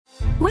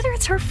Whether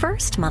it's her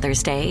first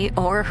Mother's Day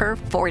or her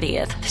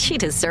 40th, she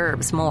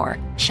deserves more.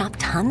 Shop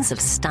tons of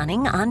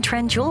stunning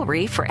on-trend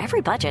jewelry for every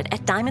budget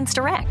at Diamonds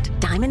Direct.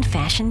 Diamond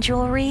fashion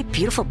jewelry,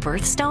 beautiful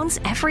birthstones,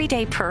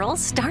 everyday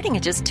pearls starting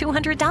at just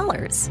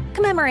 $200.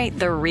 Commemorate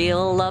the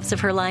real loves of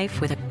her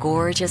life with a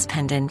gorgeous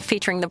pendant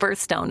featuring the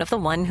birthstone of the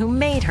one who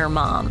made her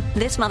mom.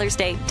 This Mother's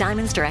Day,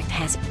 Diamonds Direct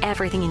has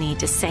everything you need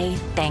to say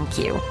thank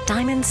you.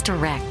 Diamonds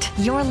Direct.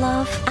 Your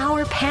love,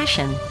 our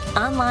passion.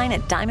 Online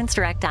at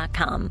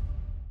diamondsdirect.com.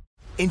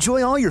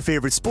 Enjoy all your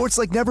favorite sports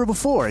like never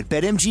before at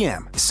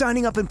BetMGM.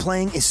 Signing up and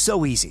playing is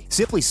so easy.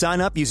 Simply sign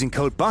up using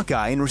code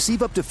Buckeye and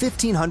receive up to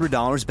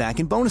 $1,500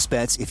 back in bonus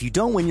bets if you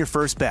don't win your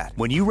first bet.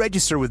 When you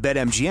register with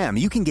BetMGM,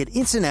 you can get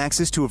instant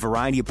access to a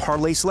variety of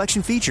parlay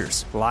selection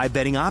features, live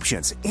betting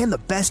options, and the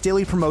best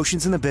daily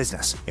promotions in the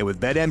business. And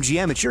with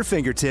BetMGM at your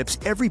fingertips,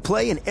 every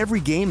play and every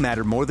game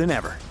matter more than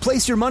ever.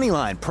 Place your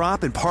moneyline,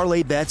 prop, and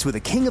parlay bets with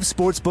the king of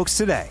sportsbooks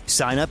today.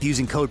 Sign up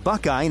using code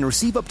Buckeye and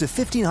receive up to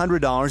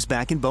 $1,500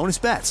 back in bonus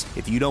bets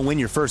if you don't win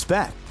your first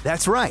bet.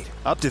 That's right,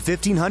 up to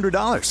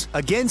 $1,500.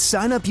 Again,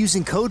 sign up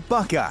using code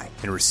Buckeye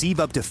and receive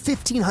up to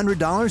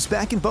 $1,500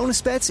 back in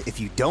bonus bets if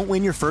you don't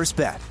win your first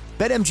bet.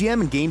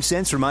 BetMGM and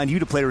GameSense remind you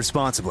to play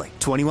responsibly.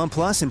 21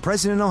 plus and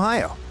present in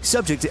Ohio.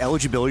 Subject to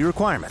eligibility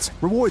requirements.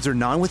 Rewards are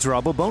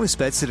non-withdrawable bonus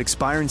bets that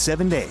expire in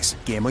 7 days.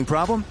 Gambling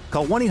problem?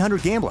 Call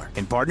 1-800-GAMBLER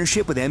in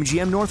partnership with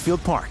MGM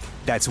Northfield Park.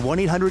 That's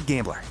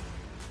 1-800-GAMBLER.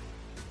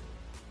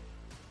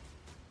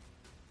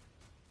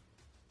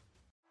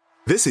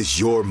 This is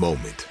your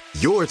moment,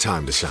 your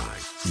time to shine,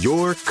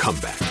 your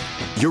comeback.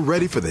 You're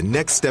ready for the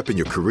next step in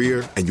your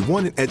career, and you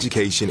want an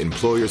education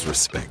employers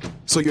respect.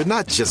 So you're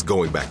not just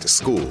going back to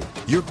school,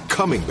 you're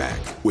coming back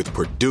with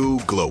Purdue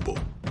Global.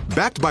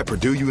 Backed by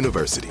Purdue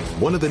University,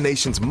 one of the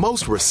nation's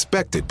most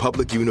respected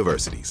public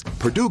universities,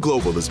 Purdue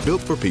Global is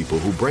built for people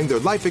who bring their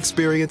life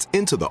experience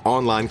into the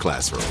online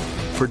classroom.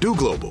 Purdue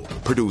Global,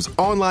 Purdue's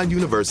online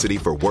university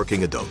for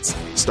working adults.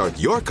 Start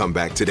your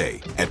comeback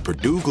today at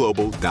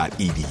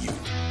purdueglobal.edu.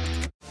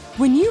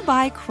 When you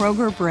buy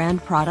Kroger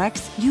brand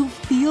products, you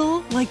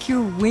feel like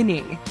you're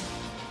winning.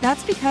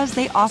 That's because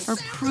they offer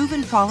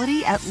proven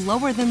quality at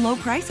lower than low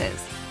prices.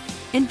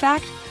 In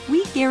fact,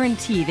 we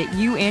guarantee that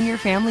you and your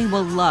family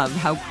will love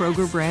how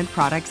Kroger brand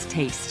products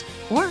taste,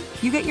 or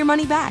you get your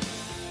money back.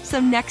 So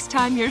next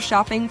time you're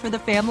shopping for the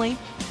family,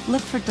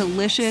 look for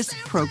delicious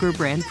Kroger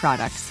brand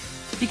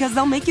products, because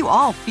they'll make you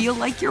all feel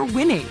like you're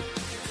winning.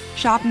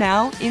 Shop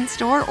now,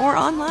 in-store, or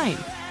online.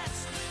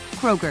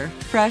 Kroger,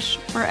 fresh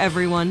for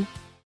everyone.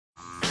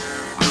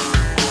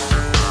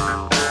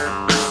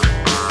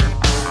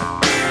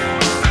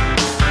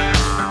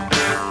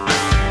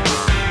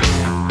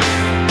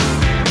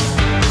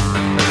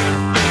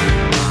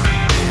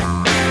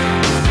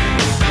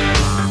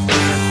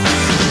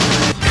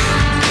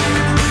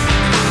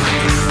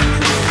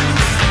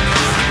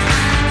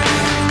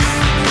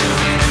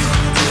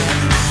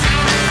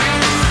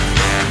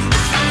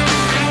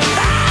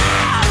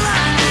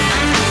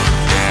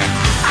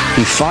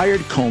 He fired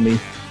Comey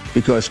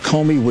because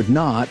Comey would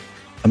not,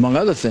 among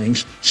other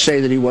things, say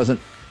that he wasn't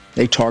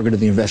a target of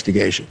the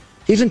investigation.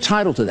 He's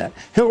entitled to that.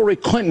 Hillary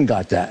Clinton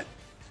got that,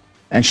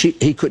 and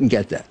he couldn't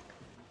get that.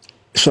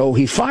 So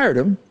he fired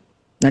him,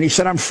 and he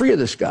said, I'm free of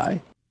this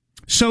guy.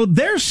 So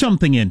there's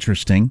something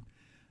interesting.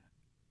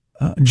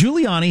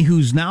 Giuliani,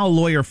 who's now a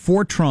lawyer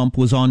for Trump,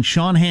 was on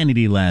Sean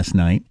Hannity last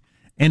night,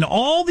 and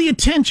all the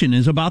attention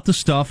is about the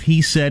stuff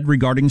he said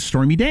regarding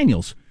Stormy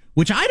Daniels,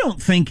 which I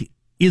don't think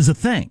is a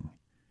thing.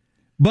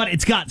 But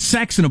it's got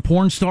sex and a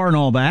porn star and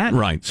all that.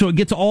 Right. So it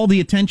gets all the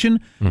attention.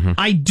 Mm-hmm.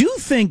 I do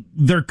think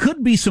there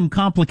could be some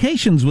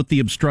complications with the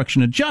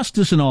obstruction of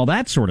justice and all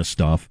that sort of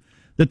stuff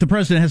that the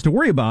president has to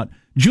worry about.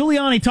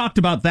 Giuliani talked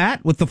about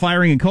that with the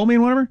firing of Comey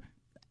and whatever.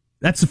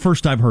 That's the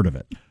first I've heard of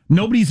it.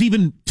 Nobody's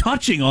even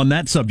touching on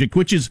that subject,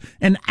 which is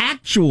an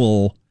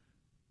actual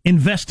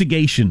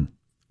investigation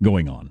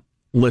going on.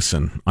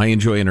 Listen, I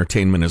enjoy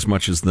entertainment as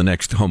much as the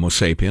next Homo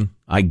sapien.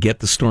 I get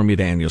the Stormy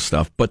Daniels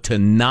stuff, but to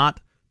not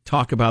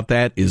talk about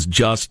that is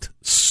just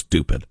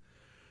stupid.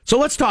 So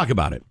let's talk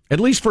about it, at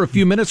least for a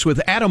few minutes,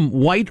 with Adam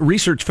White,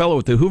 research fellow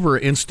at the Hoover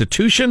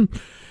Institution.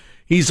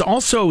 He's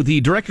also the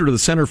director of the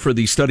Center for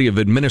the Study of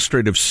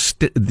Administrative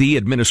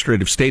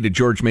State at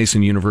George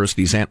Mason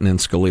University's Antonin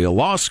Scalia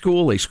Law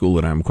School, a school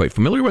that I'm quite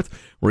familiar with,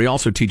 where he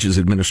also teaches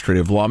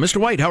administrative law. Mr.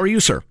 White, how are you,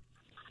 sir?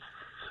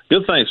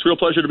 Good, thanks. Real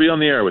pleasure to be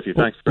on the air with you.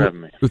 Thanks for having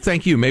me.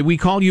 Thank you. May we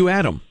call you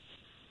Adam?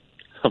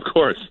 Of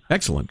course.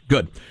 Excellent.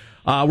 Good.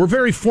 We're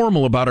very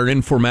formal about our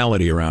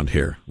informality around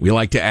here. We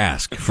like to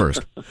ask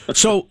first.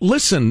 So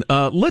listen,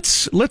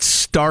 let's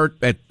start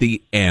at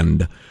the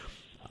end.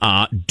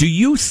 Do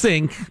you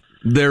think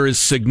there is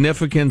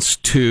significance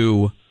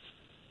to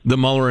the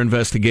Mueller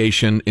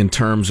investigation in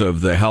terms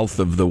of the health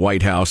of the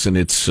White House and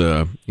its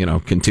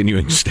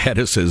continuing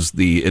status as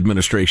the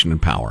administration in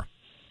power?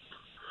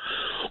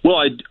 Well,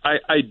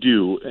 I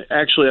do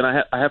actually, and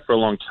I have for a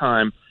long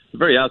time. At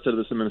the very outset of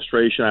this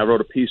administration, I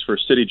wrote a piece for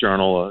City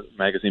Journal, a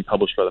magazine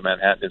published by the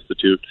Manhattan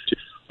Institute,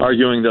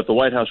 arguing that the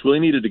White House really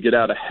needed to get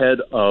out ahead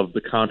of the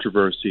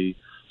controversy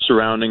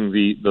surrounding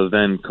the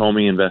then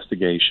Comey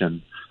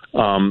investigation.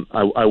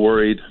 I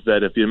worried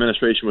that if the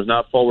administration was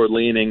not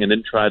forward-leaning and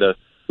didn't try to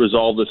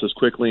resolve this as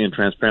quickly and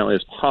transparently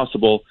as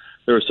possible,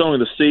 they were sowing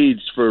the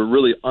seeds for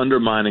really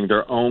undermining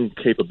their own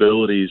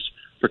capabilities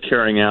for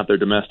carrying out their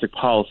domestic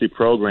policy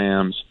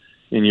programs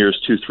in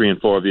years 2, 3, and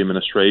 4 of the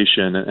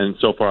administration. And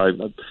so far,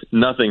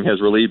 nothing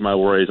has relieved my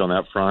worries on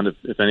that front.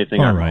 If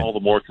anything, I'm all the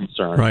more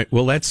concerned. Right.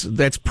 Well,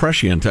 that's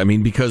prescient. I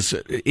mean, because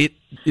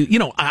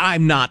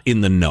I'm not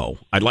in the know.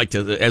 I'd like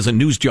to, as a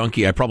news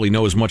junkie, I probably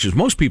know as much as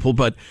most people,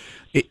 but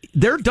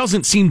there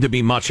doesn't seem to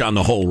be much on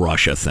the whole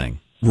Russia thing,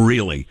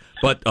 really.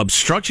 But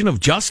obstruction of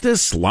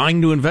justice,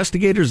 lying to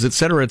investigators, et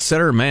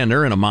cetera, man,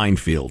 they're in a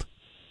minefield.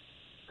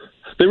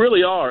 They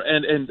really are,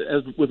 and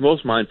as with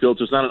most minefields,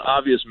 there's not an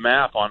obvious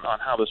map on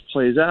how this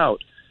plays out.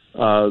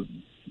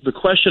 The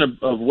question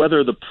of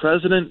whether the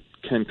president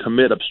can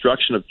commit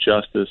obstruction of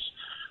justice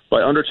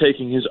by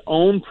undertaking his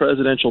own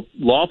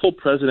lawful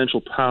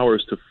presidential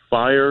powers to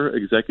fire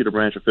executive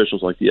branch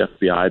officials like the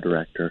FBI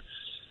director,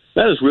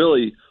 that is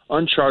really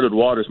uncharted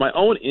waters. My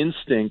own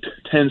instinct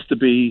tends to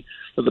be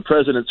that the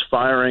president's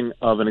firing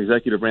of an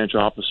executive branch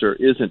officer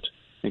isn't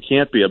and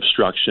can't be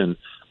obstruction.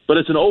 But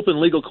it's an open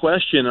legal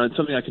question, and it's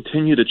something I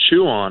continue to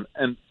chew on.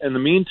 And in the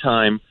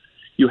meantime,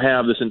 you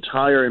have this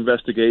entire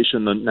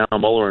investigation, the now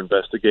Mueller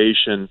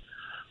investigation,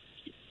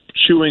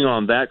 chewing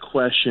on that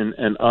question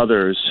and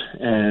others.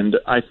 And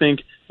I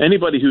think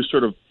anybody who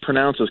sort of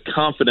pronounces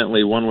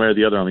confidently one way or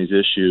the other on these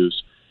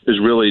issues is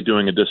really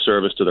doing a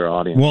disservice to their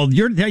audience. Well,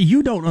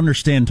 you don't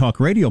understand talk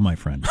radio, my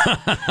friend.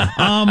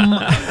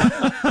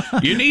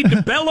 You need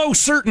to bellow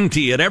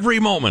certainty at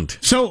every moment.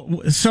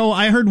 So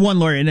I heard one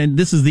lawyer, and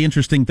this is the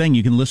interesting thing.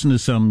 You can listen to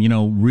some,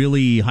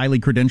 really highly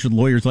credentialed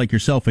lawyers like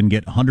yourself and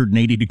get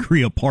 180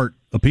 degree apart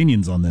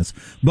opinions on this.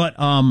 But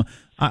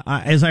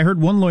as I heard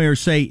one lawyer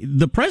say,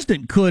 the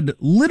president could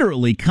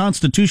literally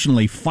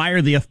constitutionally fire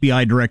the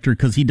FBI director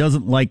because he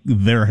doesn't like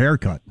their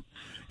haircut.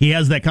 He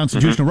has that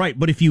constitutional right.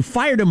 But if you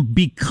fired him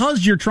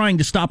because you're trying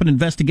to stop an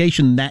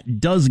investigation,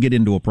 that does get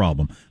into a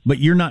problem. But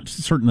you're not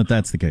certain that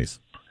that's the case.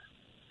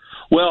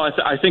 Well,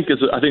 I think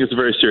it's a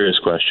very serious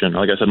question.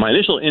 Like I said, my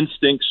initial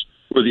instincts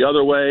were the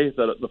other way,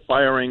 that the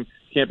firing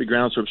can't be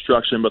grounds for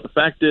obstruction. But the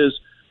fact is,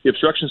 the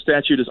obstruction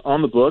statute is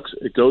on the books.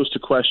 It goes to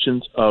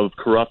questions of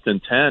corrupt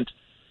intent.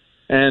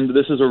 And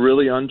this is a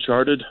really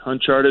uncharted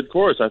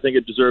course. I think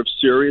it deserves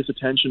serious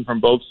attention from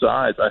both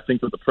sides. I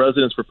think that the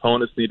president's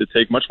proponents need to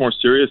take much more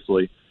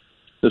seriously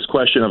this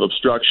question of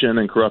obstruction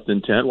and corrupt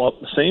intent, while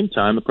at the same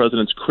time, the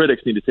president's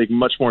critics need to take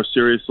much more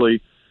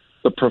seriously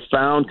the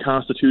profound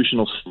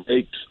constitutional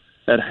stakes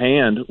at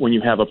hand when you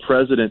have a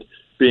president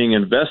being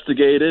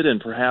investigated and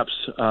perhaps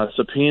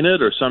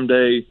subpoenaed or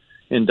someday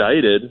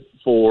indicted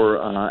for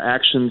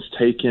actions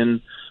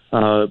taken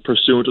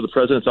pursuant to the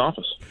president's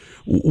office.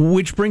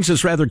 Which brings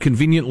us rather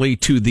conveniently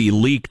to the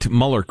leaked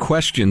Mueller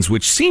questions,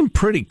 which seem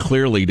pretty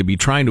clearly to be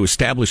trying to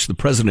establish the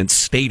president's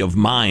state of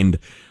mind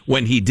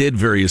when he did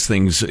various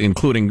things,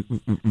 including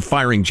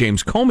firing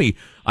James Comey,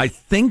 I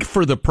think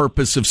for the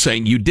purpose of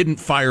saying you didn't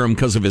fire him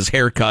because of his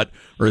haircut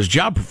or his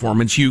job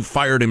performance. You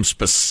fired him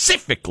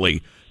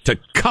specifically to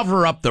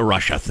cover up the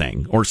Russia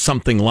thing or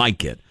something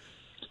like it.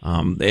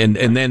 And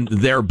then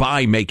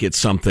thereby make it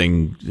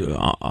something,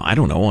 I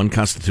don't know,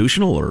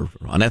 unconstitutional or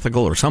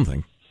unethical or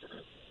something.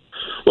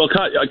 Well,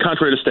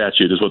 contrary to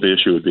statute is what the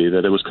issue would be,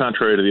 that it was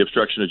contrary to the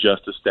obstruction of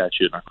justice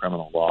statute in our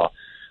criminal law.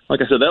 Like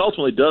I said, that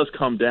ultimately does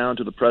come down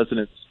to the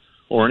president's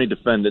or any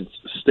defendant's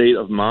state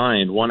of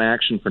mind. One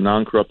action for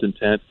non-corrupt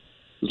intent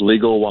is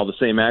legal, while the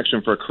same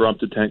action for a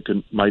corrupt intent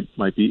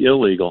might be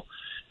illegal.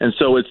 And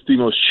so it's the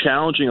most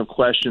challenging of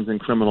questions in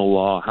criminal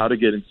law, how to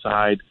get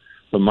inside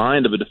the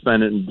mind of a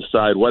defendant and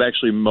decide what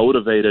actually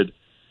motivated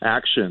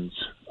actions.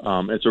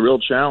 It's a real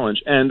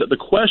challenge. And the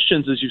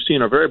questions, as you've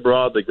seen, are very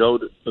broad. They go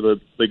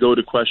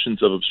to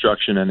questions of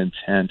obstruction and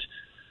intent.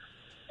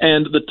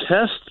 And the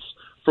tests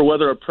for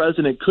whether a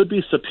president could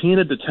be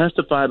subpoenaed to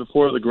testify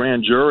before the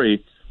grand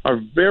jury are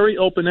very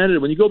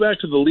open-ended. When you go back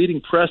to the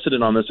leading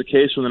precedent on this, a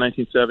case from the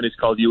 1970s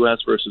called U.S.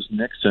 versus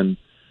Nixon,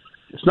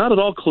 it's not at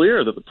all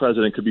clear that the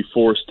president could be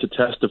forced to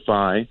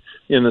testify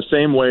in the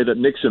same way that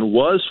Nixon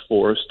was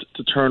forced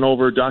to turn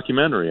over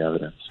documentary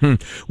evidence.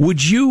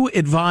 Would you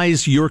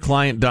advise your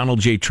client,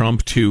 Donald J.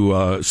 Trump,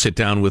 to sit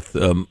down with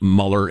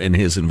Mueller and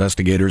his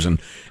investigators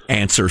and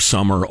answer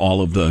some or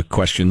all of the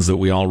questions that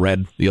we all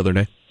read the other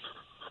day?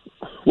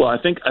 Well, I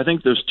think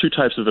there's two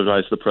types of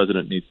advice the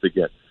president needs to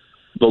get.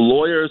 The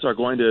lawyers are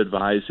going to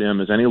advise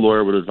him, as any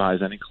lawyer would advise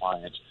any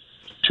client,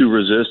 to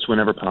resist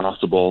whenever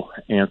possible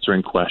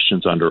answering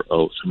questions under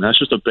oath. And that's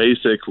just a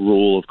basic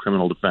rule of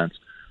criminal defense.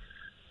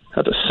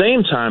 At the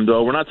same time,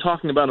 though, we're not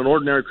talking about an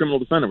ordinary criminal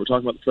defendant. We're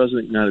talking about the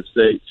President of the United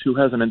States, who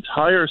has an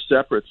entire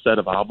separate set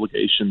of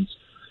obligations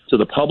to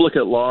the public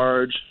at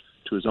large,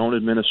 to his own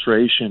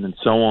administration, and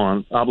so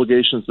on,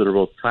 obligations that are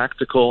both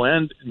practical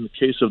and, in the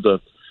case of the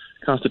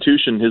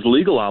Constitution, his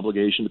legal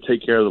obligation to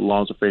take care that the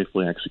laws are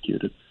faithfully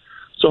executed.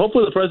 So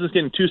hopefully the president's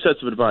getting two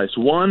sets of advice.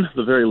 One,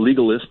 the very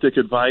legalistic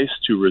advice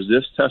to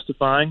resist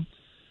testifying,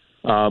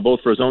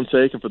 both for his own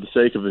sake and for the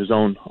sake of his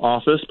own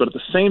office. But at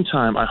the same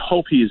time, I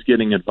hope he is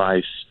getting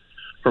advice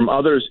from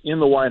others in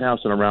the White House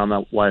and around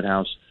the White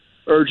House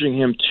urging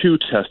him to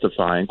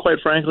testify. And quite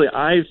frankly,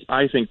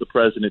 I think the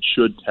president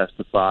should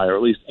testify, or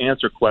at least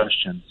answer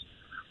questions,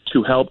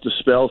 to help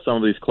dispel some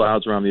of these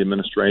clouds around the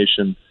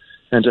administration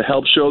and to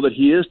help show that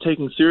he is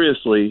taking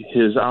seriously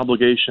his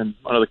obligation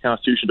under the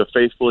Constitution to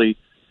faithfully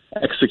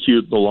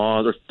execute the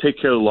laws, or take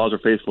care of the laws are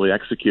faithfully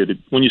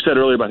executed. When you said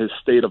earlier about his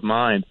state of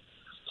mind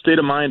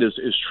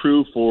is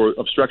true for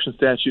obstruction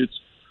statutes.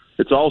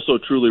 It's also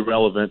truly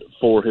relevant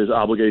for his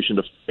obligation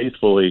to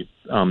faithfully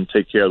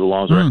take care of the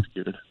laws are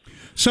executed.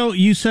 So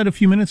you said a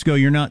few minutes ago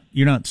you're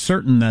not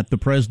certain that the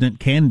president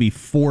can be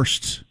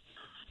forced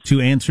to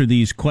answer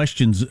these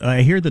questions.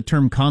 I hear the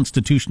term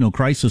constitutional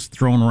crisis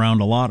thrown around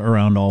a lot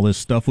around all this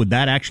stuff. Would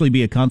that actually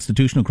be a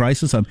constitutional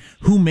crisis?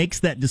 Who makes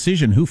that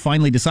decision? Who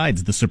finally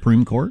decides? The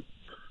Supreme Court?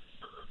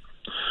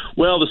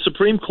 Well, the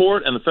Supreme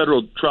Court and the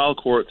federal trial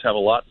courts have a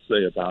lot to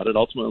say about it.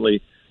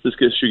 Ultimately, this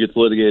issue gets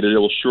litigated. It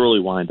will surely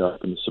wind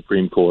up in the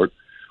Supreme Court,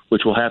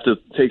 which will have to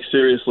take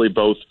seriously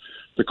both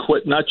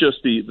not just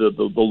the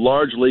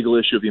large legal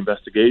issue of the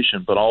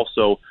investigation, but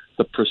also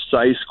the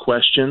precise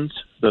questions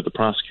that the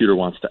prosecutor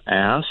wants to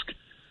ask,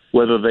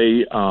 whether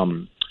they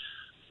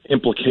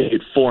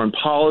implicate foreign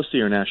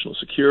policy or national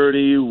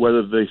security,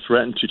 whether they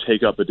threaten to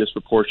take up a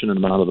disproportionate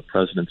amount of the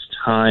president's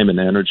time and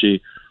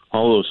energy,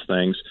 all those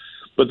things.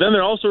 But then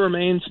there also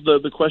remains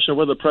the question of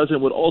whether the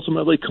president would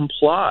ultimately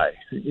comply.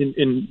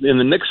 In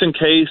the Nixon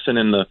case and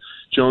in the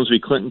Jones v.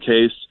 Clinton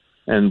case,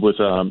 and with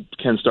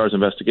Ken Starr's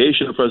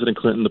investigation of President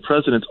Clinton, the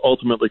president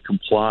ultimately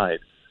complied.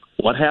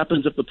 What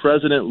happens if the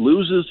president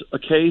loses a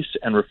case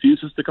and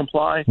refuses to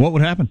comply? What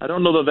would happen? I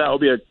don't know that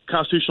would be a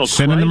constitutional crisis.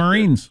 Send in the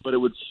Marines. But it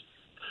would.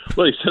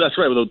 Well, he said that's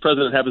right. But the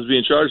president happens to be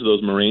in charge of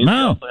those Marines. No.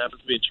 He also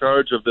happens to be in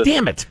charge of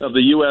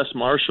the U.S.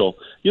 Marshal.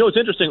 You know, it's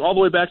interesting. All the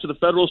way back to the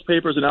Federalist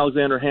Papers and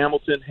Alexander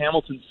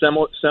Hamilton's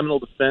seminal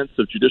defense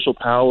of judicial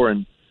power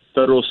in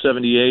Federal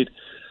 78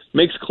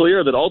 makes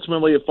clear that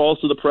ultimately it falls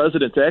to the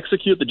president to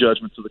execute the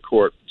judgments of the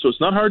court. So it's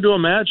not hard to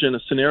imagine a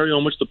scenario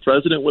in which the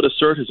president would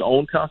assert his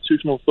own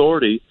constitutional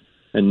authority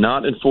and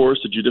not enforce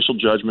a judicial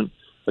judgment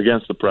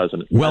against the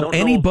president. Well, I don't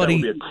know if that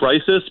would be a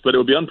crisis, but it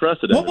would be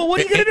unprecedented. Well,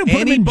 what are you going to do?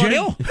 Put him in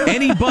jail?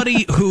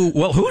 Anybody who,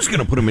 who's going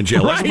to put him in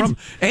jail? Right.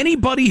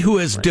 Anybody who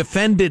has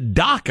defended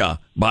DACA,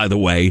 by the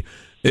way,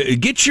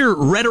 get your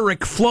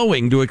rhetoric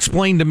flowing to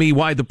explain to me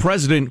why the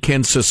president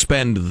can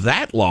suspend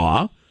that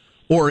law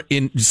or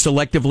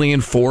selectively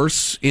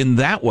enforce in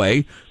that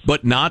way,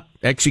 but not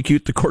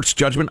execute the court's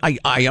judgment.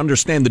 I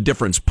understand the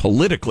difference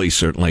politically,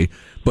 certainly,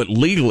 but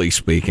legally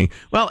speaking,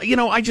 well, you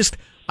know, I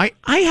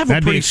have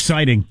That'd be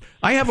exciting.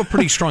 I have a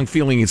pretty strong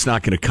feeling it's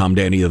not going to come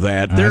to any of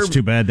that. That's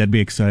too bad. That'd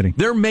be exciting.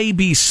 There may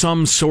be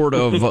some sort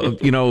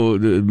of,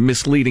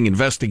 misleading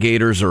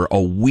investigators or a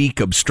weak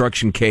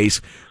obstruction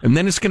case, and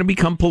then it's going to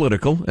become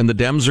political, and the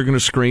Dems are going to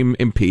scream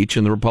impeach,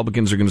 and the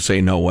Republicans are going to say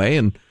no way,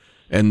 and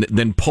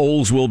then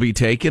polls will be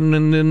taken,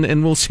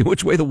 and we'll see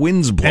which way the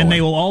wind's blowing. And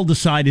they will all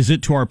decide, is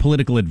it to our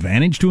political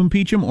advantage to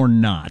impeach him or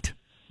not?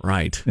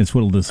 Right. That's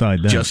what will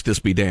decide that. Justice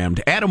be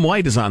damned. Adam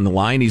White is on the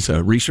line. He's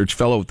a research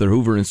fellow at the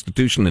Hoover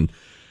Institution and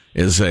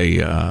is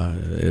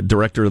a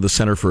director of the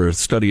Center for a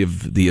Study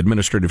of the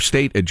Administrative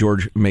State at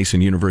George Mason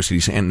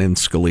University's Antonin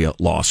Scalia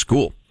Law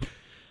School.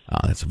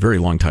 That's a very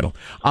long title.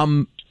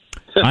 I'm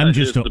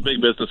just the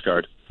big business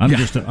card.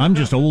 I'm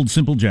just old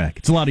Simple Jack.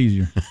 It's a lot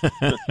easier.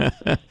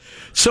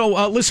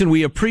 So, listen,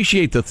 we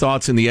appreciate the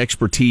thoughts and the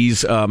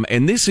expertise,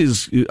 and this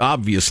is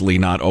obviously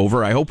not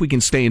over. I hope we can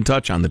stay in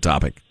touch on the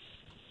topic.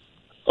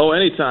 Oh,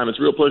 anytime. It's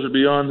a real pleasure to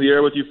be on the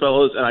air with you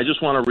fellows, and I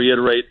just want to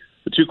reiterate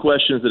the two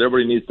questions that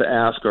everybody needs to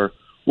ask are,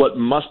 what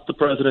must the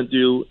president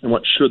do and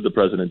what should the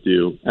president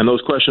do? And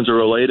those questions are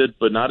related,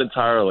 but not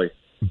entirely.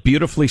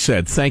 Beautifully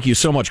said. Thank you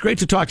so much. Great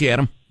to talk to you,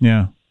 Adam.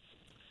 Yeah.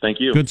 Thank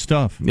you. Good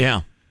stuff.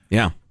 Yeah.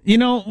 You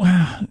know,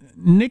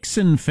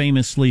 Nixon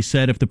famously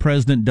said if the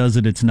president does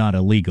it, it's not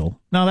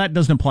illegal. Now, that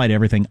doesn't apply to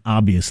everything,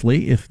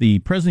 obviously. If the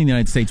president of the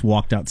United States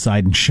walked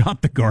outside and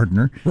shot the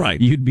gardener, right,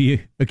 you'd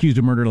be accused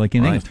of murder like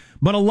anything else.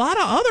 But a lot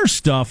of other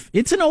stuff,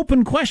 it's an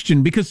open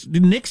question because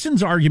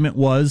Nixon's argument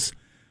was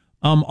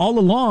all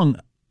along,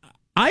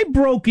 I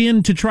broke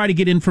in to try to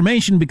get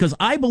information because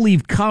I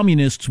believe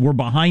communists were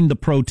behind the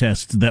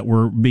protests that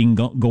were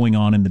going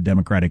on in the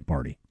Democratic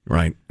Party.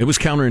 Right. It was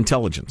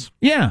counterintelligence.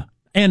 Yeah.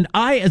 And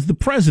I, as the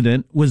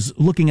president, was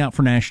looking out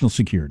for national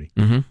security.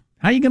 Mm-hmm.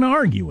 How are you going to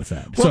argue with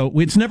that? Well, so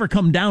it's never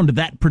come down to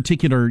that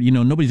particular,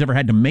 nobody's ever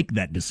had to make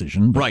that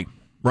decision. Right.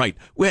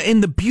 Well,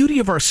 and the beauty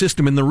of our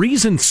system, and the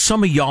reason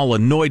some of y'all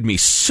annoyed me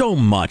so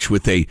much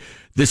with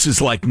this is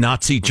like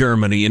Nazi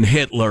Germany and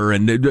Hitler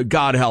and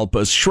God help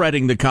us,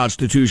 shredding the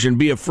Constitution,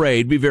 be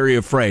afraid, be very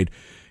afraid,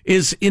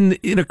 is in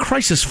a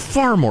crisis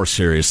far more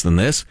serious than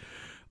this.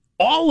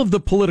 All of the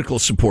political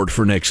support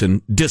for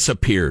Nixon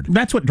disappeared.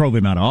 That's what drove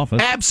him out of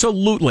office.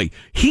 Absolutely.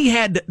 He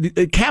had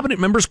cabinet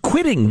members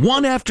quitting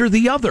one after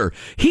the other.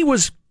 He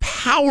was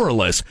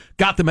powerless,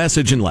 got the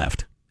message and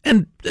left.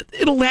 And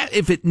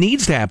if it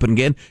needs to happen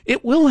again,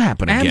 it will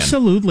happen again.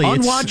 Absolutely.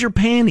 Unwad your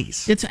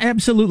panties. It's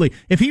absolutely.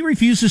 If he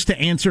refuses to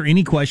answer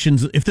any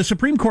questions, if the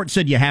Supreme Court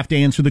said you have to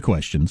answer the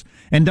questions,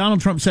 and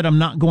Donald Trump said, I'm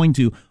not going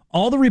to,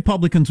 all the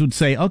Republicans would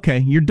say, okay,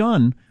 you're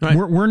done. Right.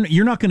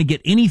 You're not going to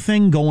get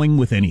anything going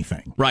with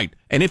anything. Right.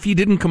 And if he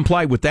didn't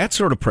comply with that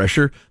sort of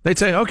pressure, they'd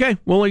say, okay,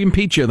 we'll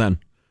impeach you then.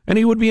 And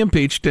he would be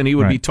impeached, and he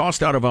would be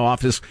tossed out of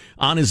office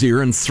on his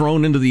ear and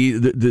thrown into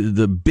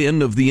the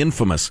bin of the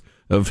infamous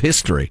of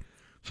history.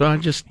 So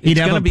he'd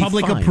have a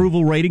public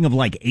approval rating of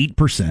like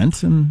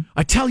 8%. And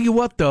I tell you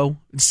what, though,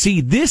 see,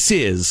 this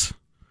is,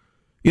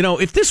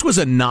 if this was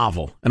a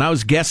novel, and I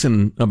was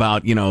guessing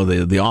about,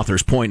 the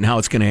author's point and how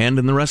it's going to end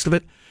and the rest of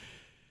it,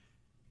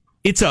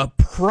 it's a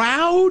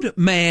proud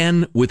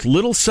man with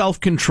little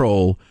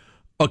self-control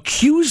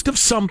accused of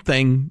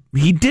something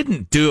he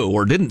didn't do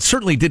or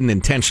certainly didn't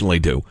intentionally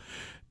do,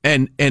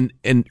 and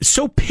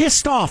so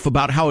pissed off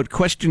about how it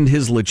questioned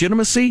his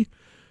legitimacy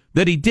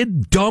that he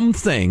did dumb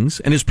things,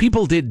 and his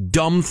people did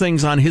dumb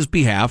things on his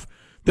behalf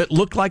that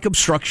looked like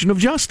obstruction of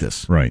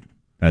justice. Right.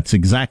 That's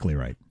exactly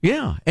right.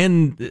 Yeah.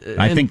 And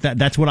I think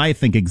that's what I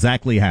think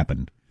exactly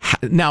happened.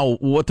 Now,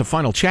 what the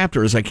final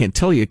chapter is, I can't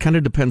tell you. It kind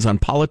of depends on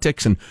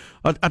politics. And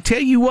I'll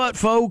tell you what,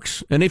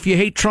 folks, and if you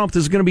hate Trump,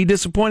 this is going to be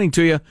disappointing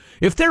to you.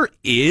 If there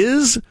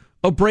is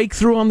a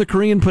breakthrough on the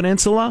Korean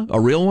Peninsula, a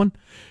real one,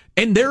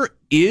 and there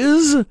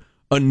is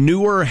a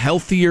newer,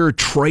 healthier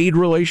trade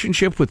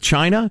relationship with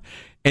China,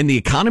 and the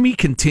economy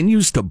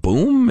continues to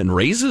boom and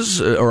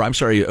wages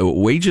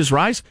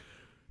rise,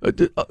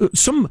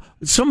 some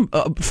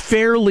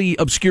fairly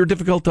obscure,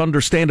 difficult to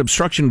understand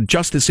obstruction of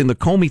justice in the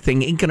Comey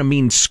thing ain't going to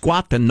mean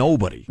squat to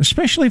nobody.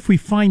 Especially if we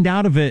find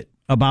out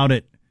about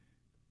it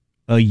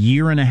a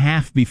year and a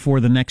half before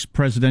the next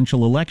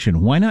presidential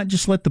election. Why not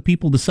just let the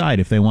people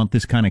decide if they want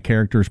this kind of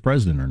character as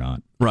president or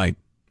not? Right.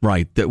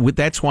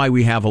 That's why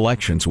we have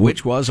elections,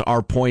 which was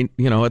our point,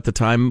 at the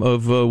time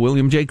of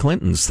William J.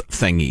 Clinton's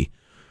thingy.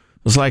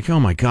 It was like, oh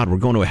my God, we're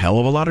going to a hell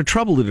of a lot of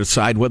trouble to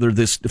decide whether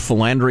this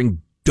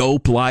philandering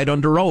dope lied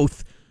under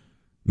oath.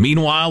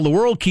 Meanwhile, the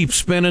world keeps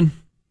spinning.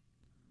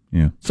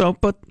 Yeah. So,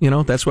 but,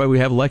 that's why we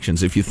have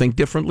elections. If you think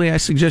differently, I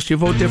suggest you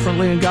vote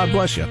differently, and God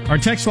bless you. Our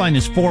text line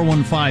is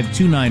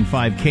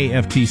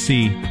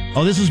 415-295-KFTC.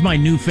 Oh, this is my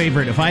new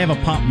favorite. If I have a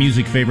pop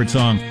music favorite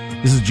song,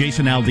 this is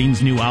Jason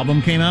Aldean's new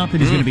album came out,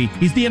 and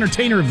he's the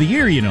entertainer of the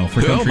year,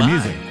 for country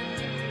music.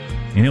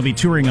 And he'll be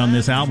touring on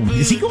this album.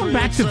 Is he going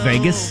back to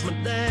Vegas?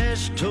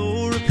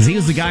 Because he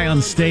was the guy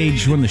on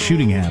stage when the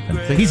shooting happened.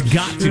 He's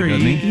got to,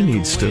 doesn't he? He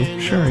needs to.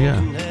 Sure, yeah.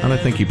 And I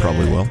think he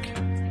probably will.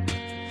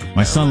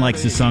 My son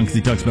likes this song because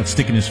he talks about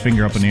sticking his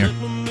finger up in the air,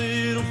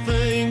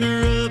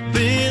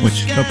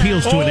 which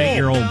appeals to an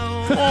 8-year-old.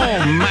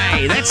 Oh,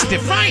 my, that's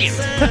defiant.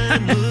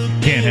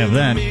 Can't have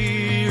that.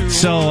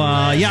 So,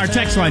 our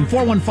text line,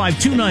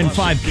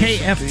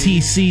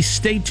 415-295-KFTC.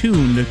 Stay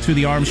tuned to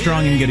the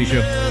Armstrong and Getty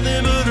Show.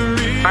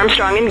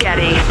 Armstrong and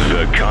Getty.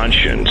 The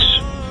conscience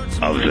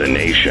of the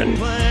nation.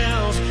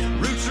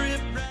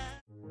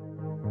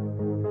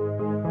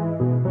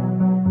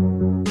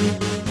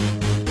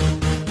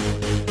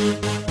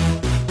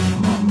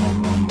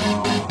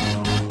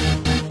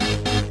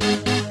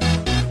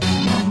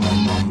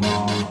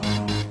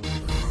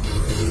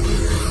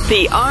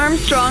 The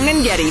Armstrong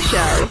and Getty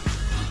Show.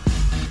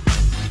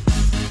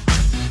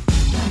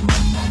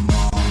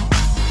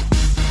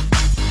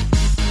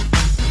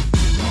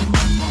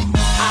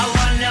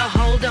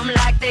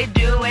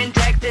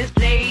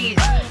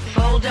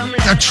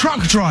 A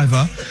truck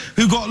driver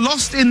who got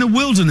lost in the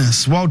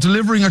wilderness while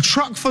delivering a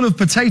truck full of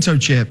potato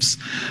chips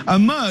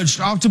emerged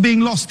after being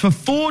lost for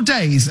 4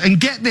 days, and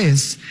get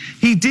this,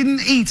 he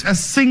didn't eat a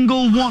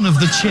single one of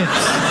the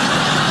chips.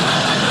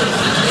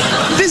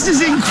 This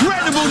is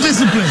incredible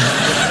discipline.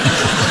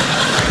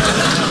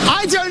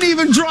 I don't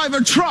even drive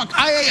a truck.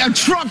 I ate a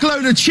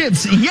truckload of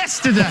chips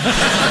yesterday.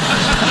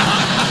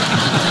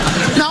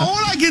 Now, all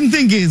I can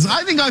think is,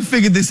 I think I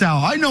figured this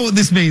out. I know what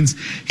this means.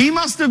 He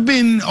must have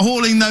been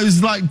hauling those,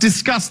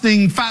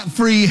 disgusting,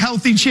 fat-free,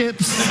 healthy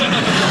chips. Do you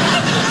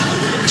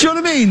know what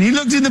I mean? He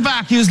looked in the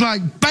back. He was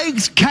like,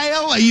 baked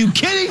kale? Are you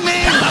kidding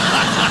me?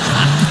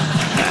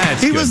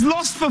 He was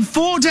lost for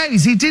 4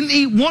 days. He didn't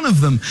eat one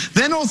of them.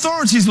 Then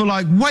authorities were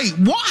like, wait,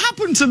 what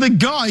happened to the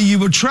guy you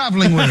were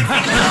traveling with?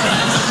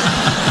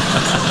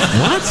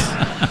 What?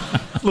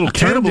 A little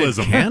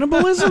cannibalism.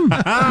 Cannibalism?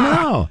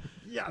 No.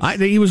 Yes.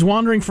 He was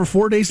wandering for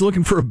 4 days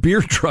looking for a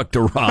beer truck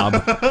to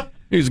rob.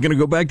 He was going to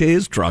go back to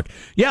his truck.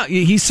 Yeah,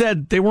 he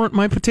said they weren't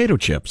my potato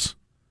chips.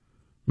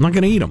 I'm not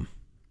going to eat them.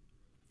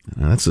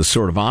 That's the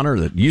sort of honor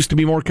that used to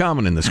be more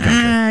common in this country.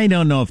 I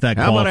don't know if that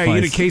qualifies. How about I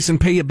eat a case and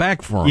pay you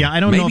back for them? Yeah,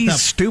 I don't know if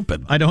that's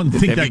stupid. I don't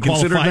think that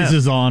qualifies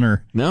as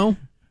honor. No?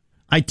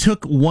 I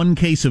took 1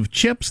 case of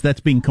chips.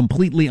 That's being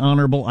completely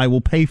honorable. I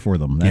will pay for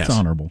them. That's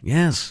honorable.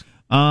 Yes.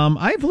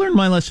 I've learned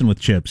my lesson with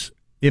chips.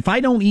 If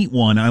I don't eat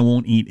one, I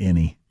won't eat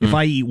any. If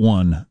I eat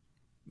one,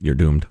 you're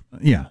doomed.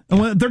 Yeah.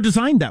 Well, they're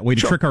designed that way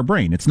to trick our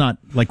brain. It's not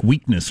like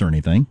weakness or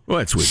anything. Well,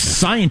 it's weakness.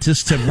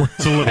 Scientists have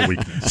it's a little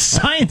weakness.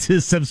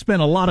 Scientists have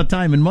spent a lot of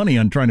time and money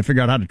on trying to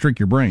figure out how to trick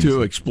your brain.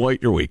 To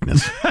exploit your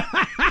weakness.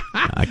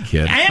 I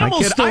kid.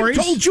 Animal stories.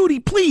 I told Judy,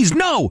 please,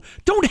 no,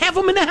 don't have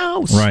them in the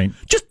house. Right.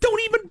 Just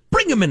don't even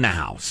bring them in the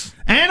house.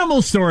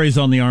 Animal stories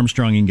on the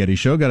Armstrong and Getty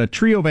Show. Got a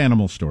trio of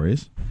animal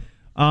stories.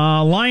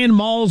 Lion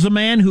mauls a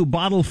man who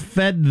bottle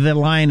fed the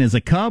lion as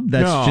a cub.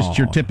 That's just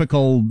your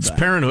typical... It's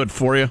parenthood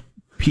for you.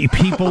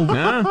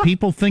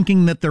 People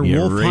thinking that they're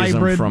wolf raise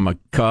hybrid. Them from a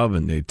cub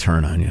and they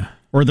turn on you.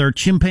 Or they're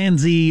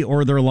chimpanzee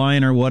or they're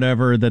lion or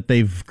whatever, that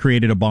they've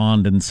created a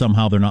bond and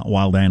somehow they're not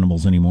wild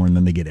animals anymore and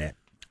then they get it.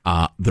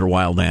 They're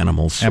wild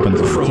animals. Happens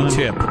all the Pro time.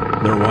 tip,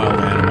 they're wild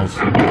animals.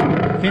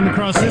 Came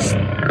across this.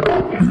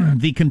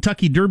 The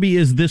Kentucky Derby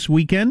is this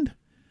weekend.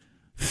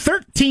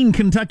 13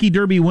 Kentucky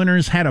Derby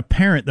winners had a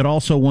parent that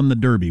also won the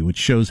Derby, which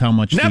shows how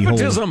much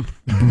nepotism.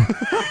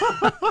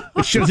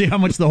 Which shows you how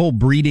much the whole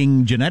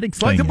breeding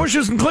genetics like thing the is.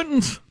 Bushes and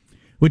Clintons.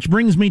 Which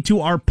brings me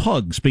to our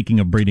pug, speaking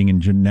of breeding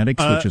and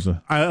genetics, which is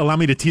allow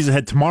me to tease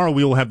ahead. Tomorrow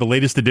we will have the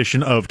latest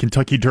edition of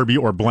Kentucky Derby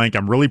or blank.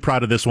 I'm really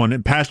proud of this one.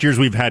 In past years,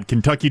 we've had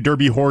Kentucky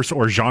Derby horse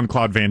or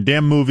Jean-Claude Van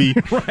Damme movie.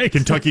 Right.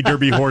 Kentucky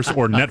Derby horse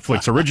or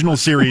Netflix original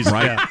series.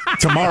 Right.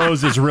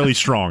 Tomorrow's is really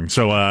strong.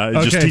 So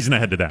just teasing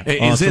ahead to that.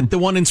 Is it the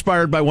one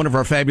inspired by one of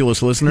our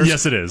fabulous listeners?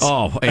 Yes, it is.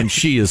 Oh, and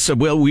she is.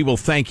 Well, we will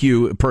thank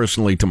you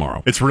personally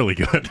tomorrow. It's really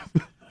good.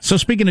 So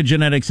speaking of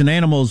genetics and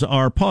animals,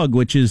 our pug,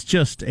 which is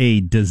just a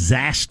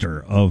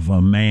disaster of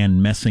a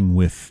man messing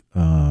with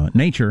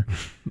nature,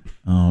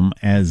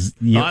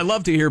 I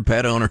love to hear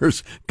pet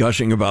owners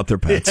gushing about their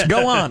pets.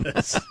 Go on.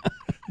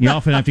 You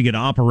often have to get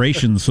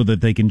operations so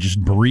that they can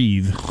just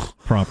breathe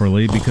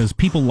properly because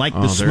people like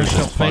the smushed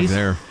up face.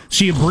 There.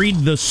 So you breed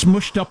the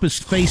smushed up his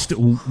face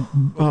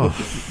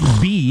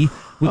bee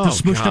with the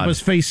smushed up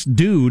his face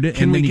dude,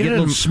 and then you get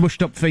little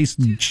smushed up face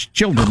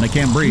children that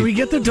can't breathe. Can we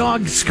get the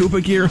dog scuba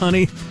gear,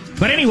 honey?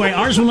 But anyway,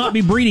 ours will not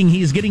be breeding.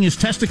 He's getting his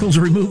testicles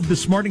removed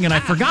this morning, and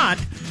I forgot.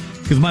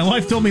 Because my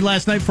wife told me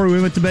last night before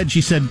we went to bed,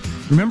 she said,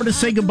 remember to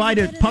say goodbye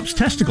to Pup's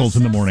testicles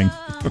in the morning,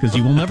 because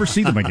you will never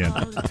see them again.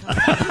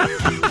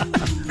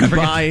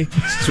 Goodbye,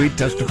 sweet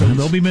testicles.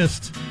 They'll be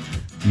missed.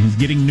 He's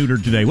getting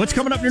neutered today. What's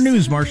coming up in your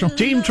news, Marshall?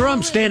 Team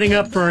Trump standing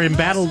up for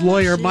embattled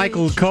lawyer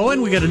Michael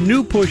Cohen. We got a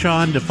new push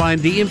on to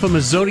find the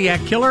infamous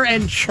Zodiac killer,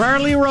 and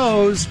Charlie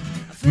Rose.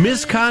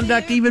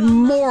 Misconduct even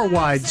more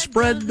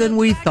widespread than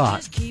we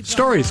thought.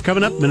 Stories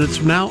coming up minutes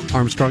from now.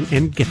 Armstrong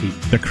and Getty.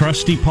 The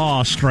crusty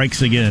paw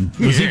strikes again.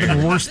 It was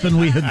even worse than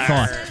we had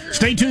thought.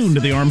 Stay tuned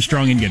to the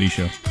Armstrong and Getty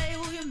Show.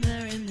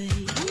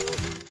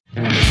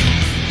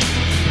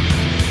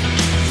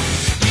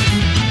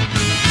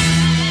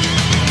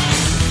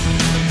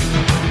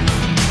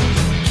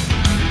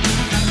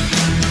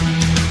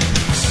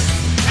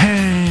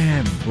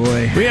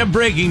 Boy. We have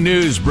breaking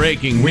news. We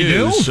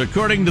do?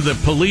 According to the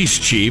police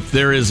chief,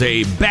 there is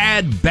a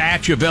bad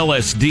batch of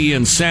LSD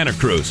in Santa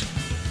Cruz.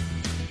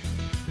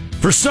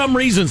 For some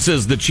reason,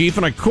 says the chief,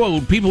 and I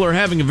quote, people are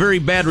having a very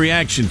bad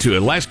reaction to it.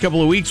 Last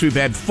couple of weeks, we've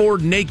had 4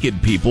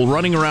 naked people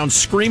running around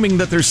screaming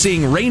that they're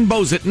seeing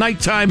rainbows at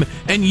nighttime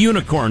and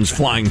unicorns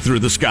flying through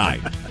the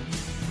sky.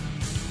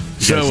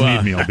 You guys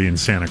need me, I'll be in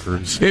Santa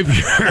Cruz. If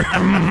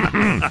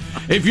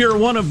you're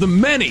one of the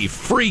many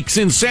freaks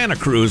in Santa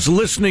Cruz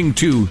listening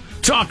to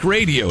talk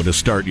radio to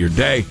start your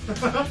day,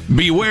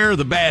 beware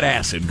the bad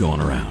acid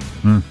going around.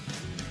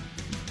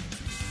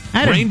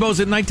 Rainbows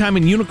at nighttime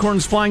and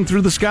unicorns flying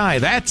through the sky.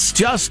 That's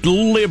just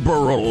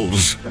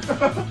liberals.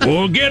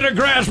 We'll get a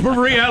grasp of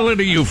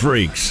reality, you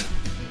freaks.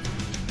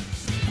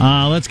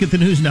 Let's get the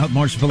news now,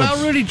 Marshall Phillips.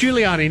 Well, Rudy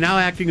Giuliani, now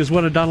acting as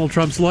one of Donald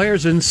Trump's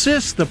lawyers,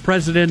 insists the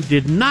president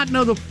did not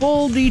know the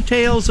full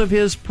details of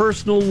his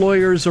personal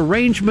lawyer's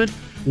arrangement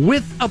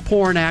with a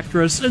porn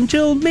actress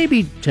until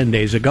maybe 10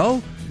 days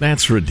ago.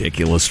 That's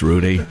ridiculous,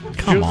 Rudy.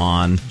 Come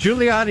on.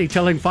 Giuliani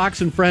telling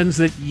Fox and Friends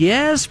that,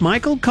 yes,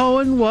 Michael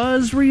Cohen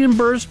was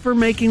reimbursed for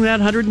making that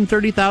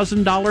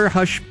 $130,000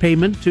 hush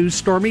payment to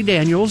Stormy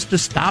Daniels to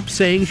stop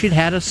saying she'd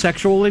had a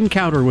sexual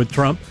encounter with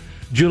Trump.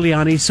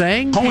 Giuliani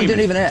saying... Cohen didn't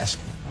even ask.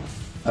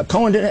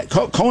 Cohen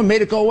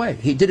made it go away.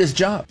 He did his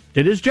job.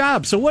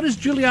 So what does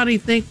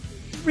Giuliani think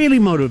really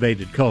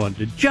motivated Cohen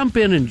to jump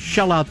in and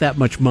shell out that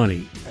much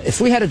money?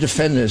 If we had to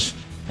defend this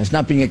as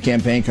not being a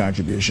campaign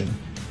contribution,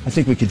 I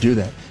think we could do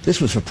that. This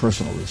was for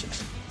personal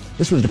reasons.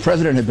 This was the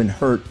president had been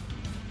hurt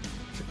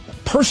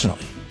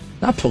personally,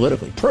 not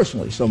politically,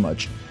 personally so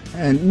much,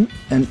 and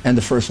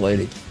the first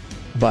lady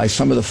by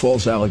some of the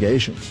false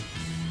allegations.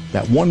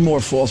 That one more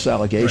false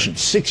allegation,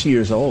 6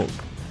 years old.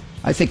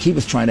 I think he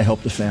was trying to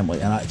help the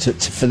family, and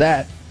for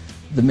that,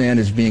 the man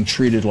is being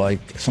treated like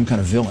some kind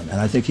of villain,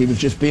 and I think he was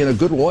just being a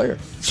good lawyer,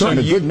 a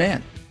good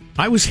man.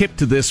 I was hip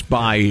to this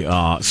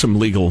by some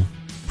legal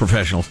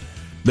professionals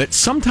that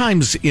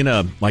sometimes in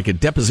a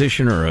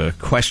deposition or a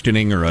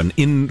questioning or an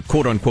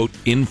quote unquote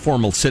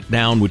informal sit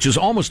down, which is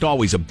almost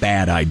always a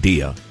bad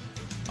idea,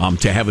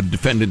 to have a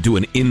defendant do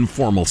an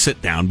informal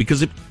sit-down,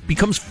 because it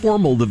becomes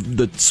formal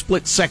the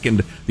split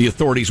second the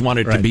authorities want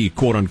it to be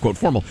quote-unquote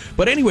formal.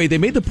 But anyway, they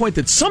made the point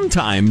that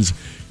sometimes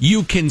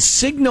you can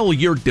signal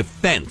your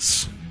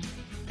defense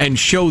and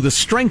show the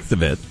strength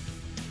of it,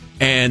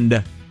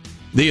 and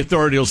the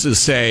authorities will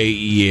just say,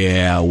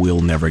 yeah,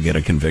 we'll never get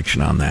a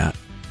conviction on that.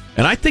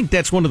 And I think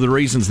that's one of the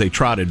reasons they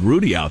trotted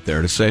Rudy out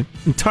there, to say,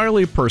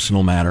 entirely a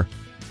personal matter,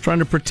 trying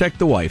to protect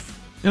the wife.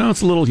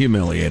 It's a little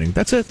humiliating.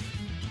 That's it.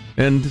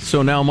 And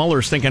so now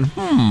Mueller's thinking,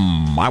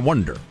 I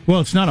wonder.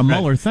 Well, it's not a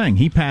Mueller thing.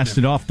 He passed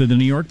it off to the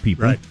New York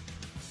people. Right.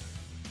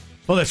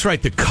 Well, that's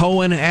right, the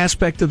Cohen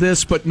aspect of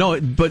this, but not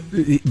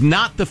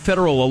the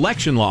federal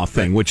election law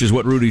thing, which is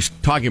what Rudy's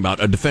talking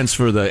about, a defense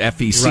for the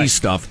FEC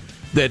stuff.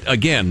 That,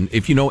 again,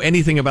 if you know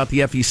anything about the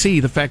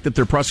FEC, the fact that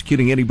they're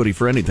prosecuting anybody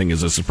for anything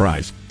is a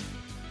surprise.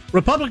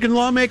 Republican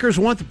lawmakers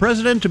want the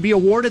president to be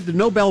awarded the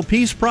Nobel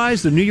Peace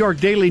Prize. The New York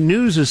Daily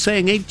News is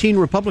saying 18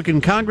 Republican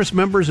Congress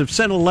members have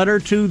sent a letter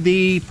to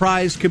the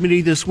prize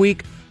committee this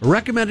week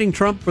recommending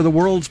Trump for the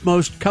world's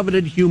most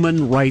coveted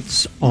human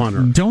rights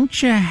honor.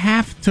 Don't you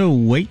have to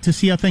wait to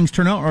see how things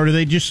turn out, or do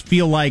they just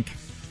feel like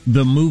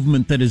the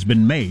movement that has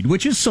been made,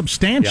 which is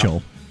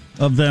substantial,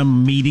 of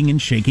them meeting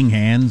and shaking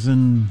hands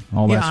and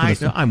all that sort of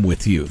stuff? I'm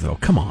with you, though.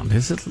 Come on,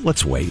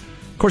 let's wait.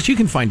 Of course, you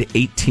can find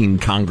 18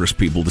 Congress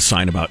people to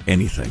sign about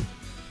anything.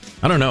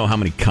 I don't know how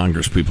many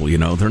Congress people you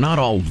know. They're not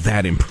all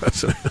that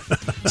impressive.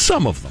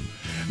 Some of them.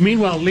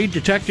 Meanwhile, lead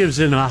detectives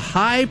in a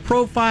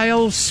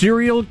high-profile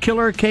serial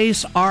killer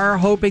case are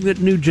hoping that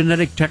new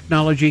genetic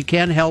technology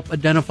can help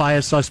identify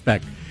a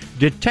suspect.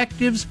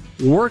 Detectives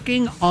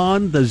working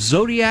on the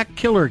Zodiac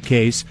killer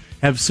case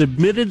have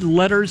submitted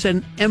letters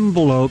and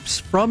envelopes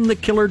from the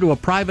killer to a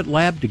private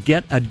lab to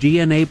get a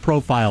DNA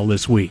profile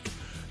this week.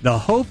 The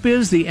hope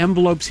is the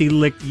envelopes he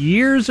licked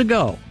years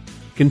ago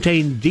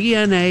contain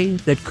DNA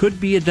that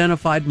could be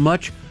identified,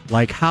 much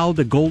like how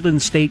the Golden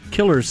State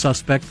Killer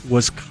suspect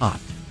was caught.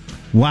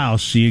 Wow,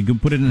 so you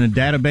could put it in a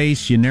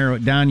database, you narrow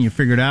it down, you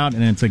figure it out,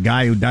 and it's a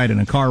guy who died in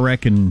a car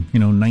wreck in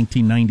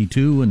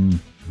 1992, and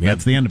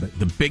that's the end of it.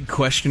 The big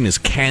question is,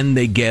 can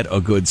they get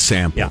a good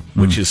sample,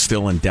 which is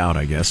still in doubt,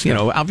 I guess.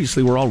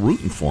 Obviously we're all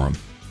rooting for him.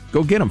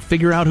 Go get him,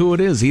 figure out who it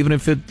is, even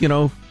if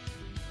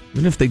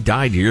they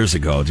died years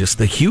ago. Just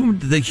the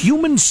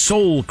human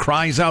soul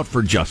cries out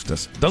for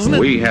justice, doesn't it?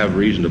 We have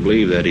reason to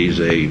believe that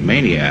he's a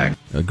maniac.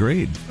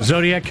 Agreed.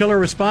 Zodiac killer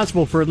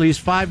responsible for at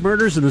least 5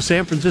 murders in the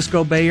San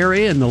Francisco Bay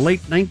Area in the late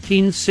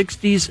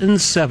 1960s and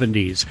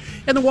 70s.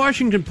 And the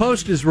Washington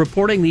Post is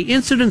reporting the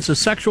incidents of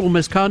sexual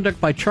misconduct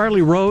by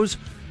Charlie Rose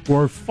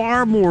were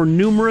far more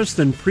numerous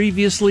than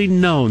previously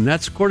known.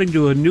 That's according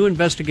to a new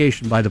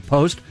investigation by the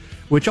Post,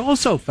 which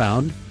also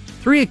found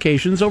 3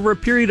 occasions over a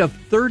period of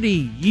 30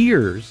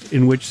 years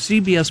in which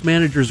CBS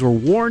managers were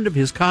warned of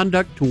his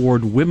conduct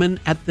toward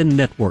women at the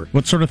network.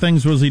 What sort of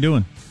things was he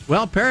doing?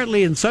 Well,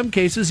 apparently in some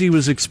cases he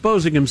was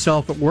exposing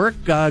himself at work,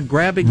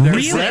 grabbing their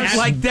breasts.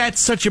 Like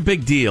that's such a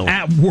big deal.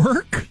 At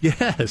work?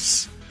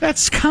 Yes.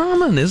 That's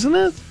common, isn't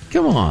it?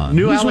 Come on.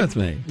 Who's with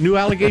me? New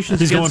allegations.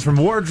 He's going from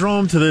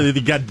wardrobe to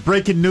he got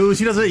breaking news.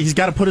 He's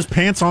got to put his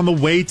pants on the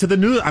way to the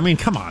news. I mean,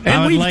 come on.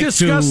 And we've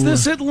discussed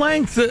this at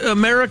length.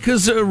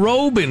 America's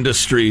robe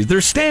industry.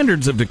 Their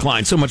standards have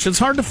declined so much it's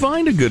hard to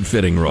find a good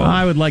fitting robe.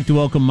 I would like to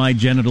welcome my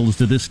genitals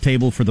to this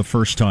table for the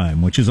first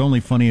time, which is only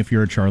funny if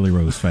you're a Charlie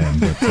Rose fan.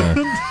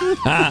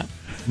 But,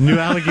 New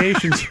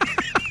allegations.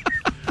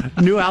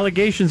 New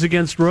allegations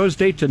against Rose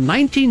date to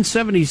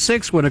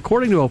 1976 when,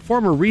 according to a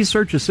former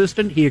research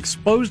assistant, he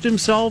exposed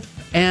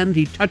himself and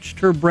he touched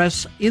her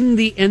breasts in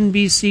the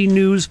NBC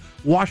News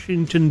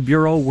Washington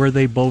bureau where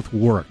they both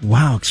worked.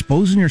 Wow,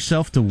 exposing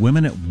yourself to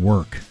women at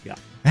work. Yeah.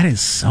 That is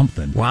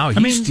something. Wow,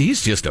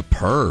 he's just a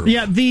perv.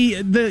 Yeah,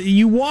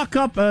 you walk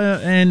up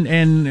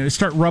and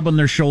start rubbing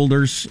their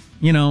shoulders.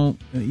 You're going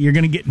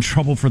to get in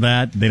trouble for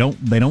that. They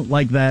don't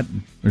like that.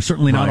 They're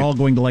certainly not all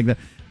going to like that.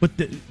 But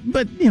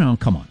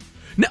come on.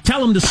 No.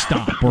 Tell them to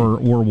stop or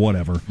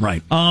whatever.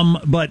 Right.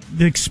 But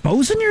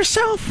exposing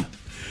yourself?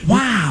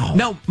 Wow.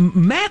 Now,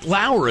 Matt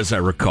Lauer, as I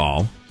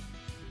recall,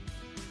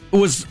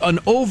 was an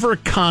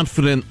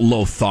overconfident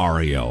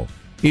Lothario.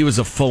 He was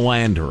a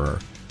philanderer.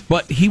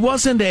 But he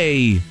wasn't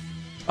a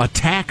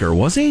attacker,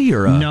 was he?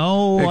 Or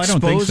no, exposer? I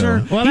don't think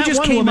so. Well, he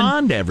just came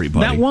on to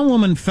everybody. That one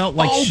woman felt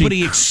like but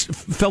he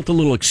felt a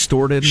little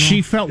extorted.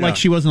 She felt like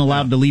she wasn't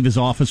allowed to leave his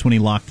office when he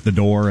locked the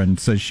door, and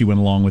says she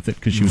went along with it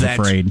because she was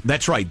afraid.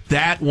 That's right.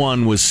 That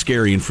one was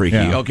scary and freaky.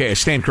 Yeah. Okay, I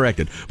stand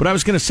corrected. But I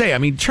was going to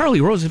say,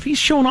 Charlie Rose, if he's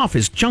showing off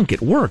his junk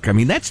at work,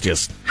 that's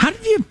just... How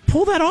did you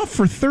pull that off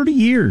for 30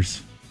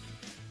 years?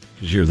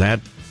 Because you're that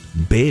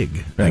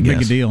big, That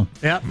big a deal.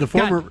 Yeah, the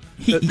former...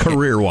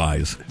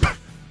 career-wise.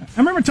 I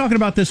remember talking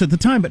about this at the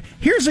time, but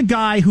here's a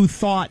guy who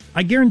thought,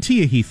 I guarantee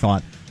you he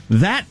thought,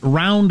 that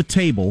round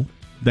table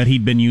that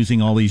he'd been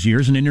using all these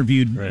years and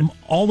interviewed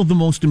all of the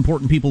most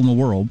important people in the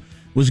world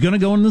was going to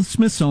go into the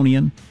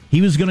Smithsonian.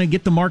 He was going to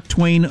get the Mark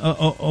Twain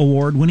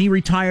Award. When he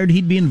retired,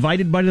 he'd be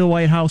invited to the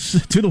White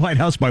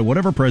House by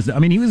whatever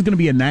president. He was going to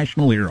be a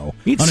national hero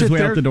He'd on his sit way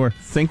there out the door.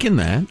 Thinking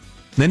that.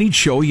 Then he'd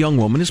show a young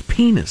woman his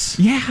penis.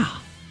 Yeah.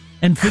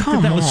 And think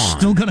that was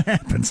still going to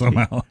happen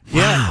somehow.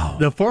 Yeah, Wow.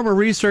 the former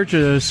research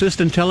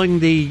assistant telling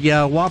the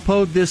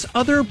WAPO this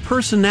other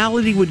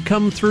personality would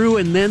come through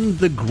and then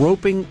the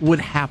groping would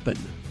happen.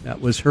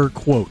 That was her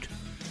quote.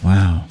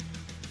 Wow.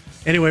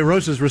 Anyway,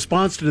 Rose's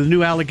response to the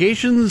new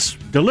allegations,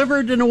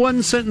 delivered in a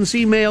one-sentence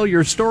email,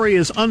 your story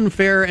is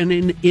unfair and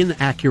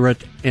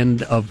inaccurate,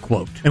 end of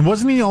quote. And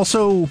wasn't he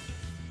also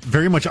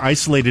very much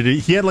isolated?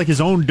 He had like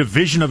his own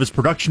division of his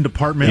production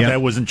department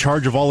that was in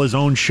charge of all his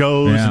own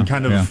shows and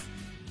kind of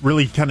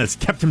really kind of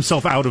kept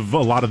himself out of a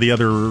lot of the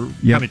other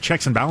kind of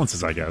checks and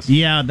balances, I guess.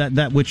 Yeah,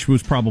 that which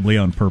was probably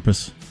on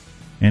purpose.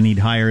 And he'd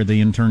hire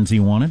the interns he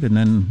wanted and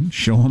then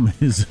show him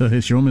his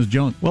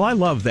junk. Well, I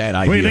love that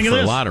idea for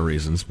a lot of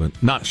reasons,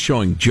 but not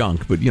showing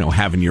junk, but,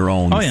 having your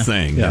own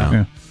thing.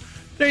 Yeah.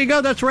 There you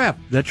go. That's a wrap.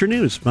 That's your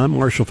news. I'm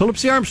Marshall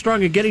Phillips, the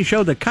Armstrong and Getty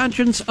Show, the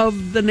conscience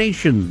of the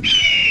nation.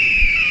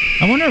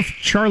 I wonder if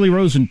Charlie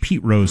Rose and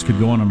Pete Rose could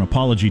go on an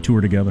apology tour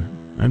together.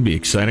 That'd be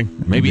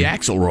exciting. Maybe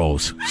Axl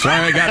Rose. Sorry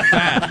I got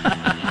fat.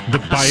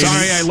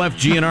 Sorry I left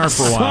GNR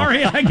for a while.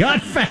 Sorry I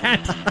got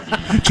fat.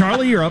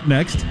 Charlie, you're up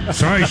next.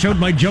 Sorry I showed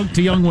my junk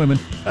to young women.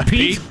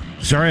 Pete,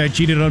 sorry I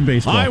cheated on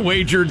baseball. I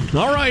wagered.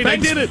 All right,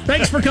 Thanks, I did it.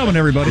 Thanks for coming,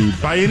 everybody.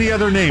 By any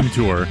other name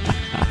tour.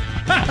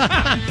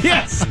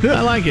 Yes.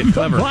 I like it.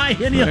 Clever. By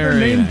any other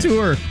name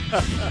tour.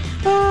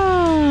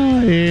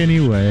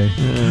 Anyway.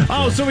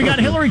 So we got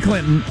Hillary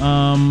Clinton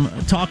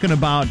talking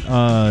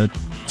about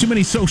too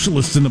many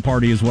socialists in the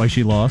party is why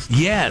she lost.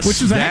 Yes,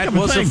 which is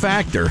a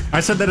factor. I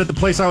said that at the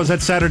place I was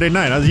at Saturday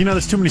night.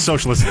 There's too many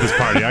socialists at this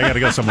party. I got to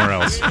go somewhere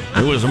else.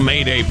 It was a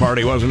May Day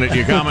party, wasn't it,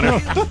 you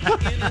commoner?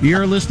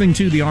 You're listening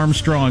to the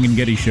Armstrong and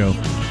Getty Show.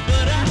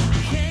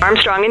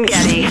 Armstrong and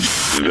Getty.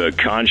 The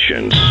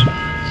conscience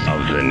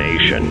of the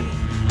nation.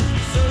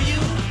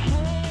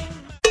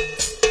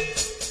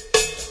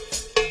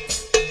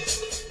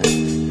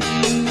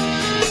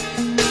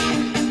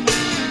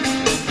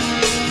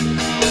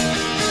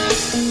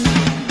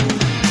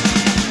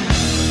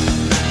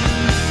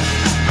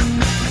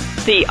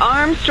 The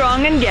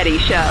Armstrong and Getty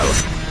Show.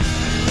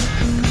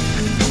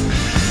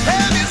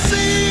 Have you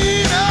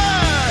seen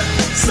her?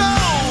 So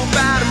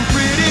bad and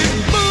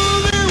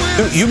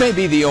pretty. You may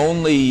be the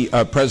only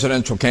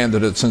presidential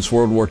candidate since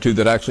World War II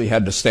that actually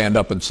had to stand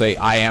up and say,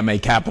 I am a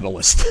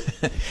capitalist.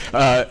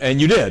 And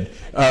you did.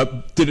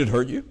 Did it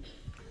hurt you?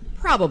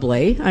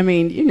 Probably. I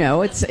mean,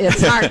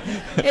 it's hard.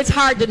 It's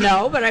hard to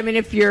know, but I mean,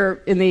 if you're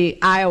in the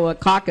Iowa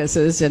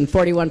caucuses and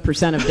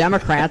 41% of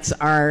Democrats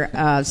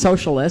are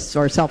socialists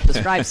or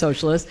self-described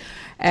socialists,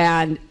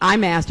 and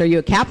I'm asked, "Are you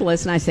a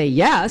capitalist?" and I say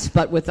yes,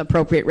 but with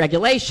appropriate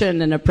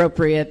regulation and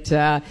appropriate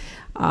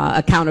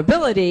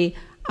accountability,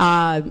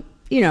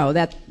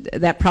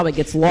 that probably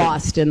gets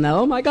lost in the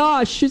oh my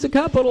gosh, she's a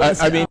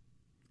capitalist. I mean,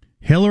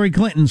 Hillary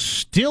Clinton's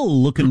still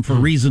looking for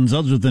reasons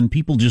other than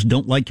people just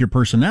don't like your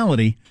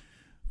personality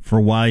for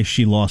why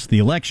she lost the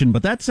election,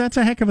 but that's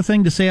a heck of a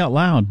thing to say out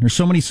loud. There's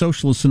so many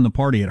socialists in the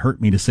party, it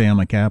hurt me to say I'm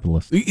a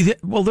capitalist.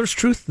 Well, there's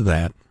truth to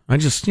that. I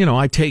just,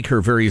 I take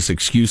her various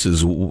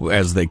excuses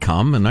as they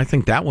come, and I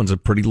think that one's a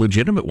pretty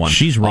legitimate one.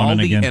 She's running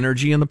again. All the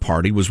energy in the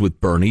party was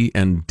with Bernie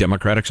and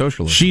Democratic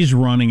Socialism. She's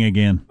running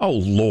again. Oh,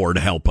 Lord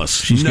help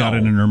us. She's got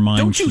it in her mind.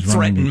 Don't you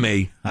threaten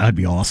me. That'd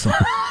be awesome.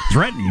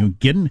 Threaten you?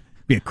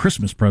 Be a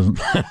Christmas present.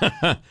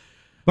 By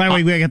the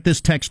way, we got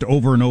this text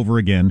over and over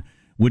again.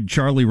 Would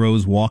Charlie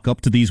Rose walk up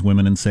to these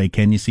women and say,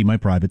 can you see my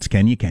privates?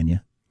 Can you?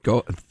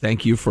 Go.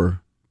 Thank you for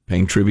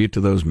paying tribute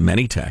to those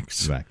many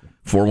texts. Exactly.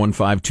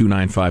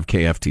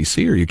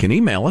 415-295-KFTC, or you can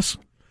email us.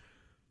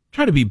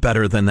 Try to be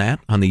better than that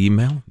on the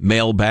email.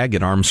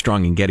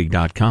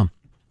 mailbag@armstrongandgetty.com.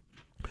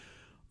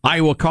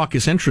 Iowa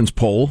caucus entrance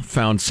poll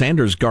found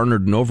Sanders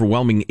garnered an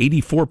overwhelming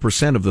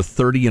 84% of the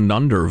 30 and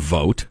under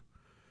vote.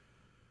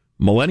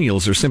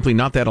 Millennials are simply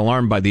not that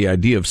alarmed by the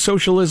idea of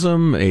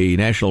socialism. A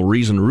National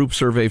Reason Group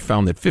survey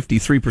found that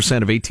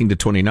 53% of 18 to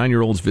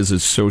 29-year-olds visit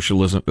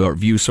socialism or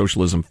view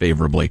socialism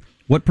favorably.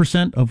 What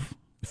percent of?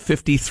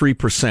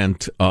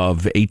 53%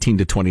 of 18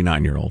 to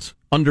 29-year-olds,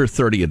 under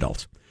 30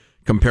 adults,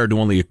 compared to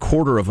only a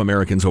quarter of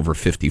Americans over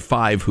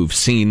 55 who've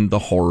seen the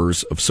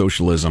horrors of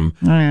socialism,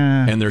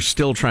 and they're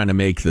still trying to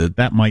make the...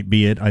 That might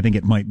be it. I think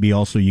it might be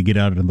also you get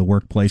out into the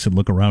workplace and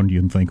look around you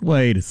and think,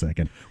 wait a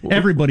second,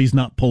 everybody's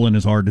not pulling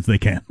as hard as they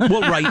can.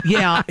 Well, right,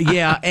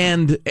 yeah,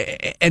 and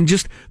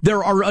just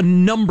there are a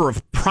number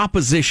of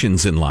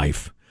propositions in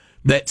life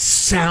that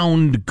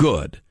sound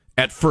good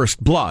at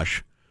first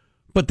blush,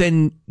 but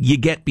then you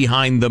get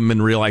behind them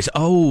and realize,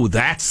 oh,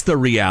 that's the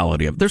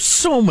reality of it. There's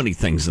so many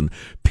things in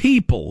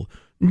people,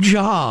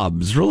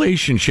 jobs,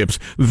 relationships,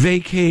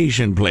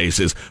 vacation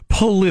places,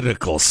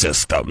 political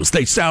systems.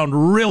 They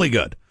sound really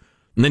good.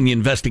 And then you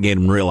investigate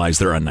them and realize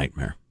they're a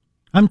nightmare.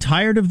 I'm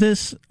tired of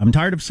this. I'm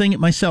tired of saying it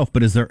myself,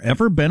 but has there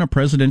ever been a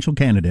presidential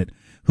candidate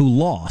who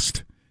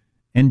lost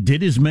and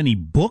did as many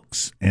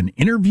books and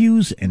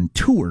interviews and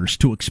tours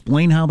to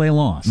explain how they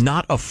lost?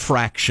 Not a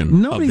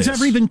fraction. Nobody's of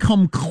this. ever even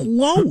come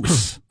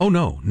close. Oh,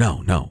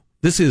 no.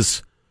 This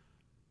is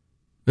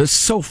It's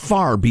so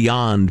far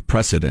beyond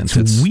precedent.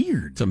 It's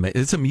weird.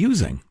 It's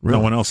amusing. Really.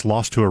 No one else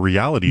lost to a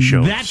reality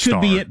show. That could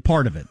be it.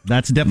 Part of it.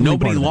 That's definitely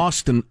nobody part of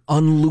lost an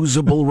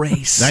unlosable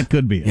race. That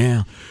could be it.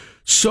 Yeah.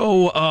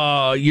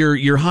 So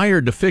you're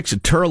hired to fix a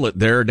turlet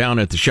there down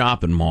at the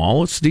shopping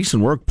mall. It's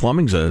decent work.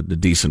 Plumbing's a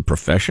decent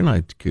profession.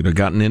 I could have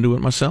gotten into it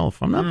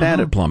myself. I'm not bad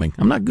at plumbing.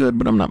 I'm not good,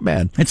 but I'm not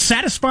bad. It's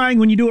satisfying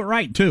when you do it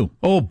right too.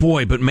 Oh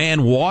boy, but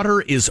man,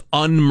 water is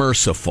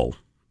unmerciful.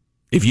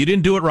 If you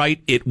didn't do it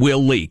right, it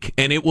will leak,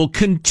 and it will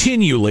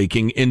continue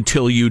leaking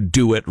until you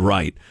do it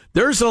right.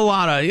 There's a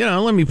lot of,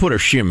 let me put a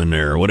shim in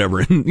there or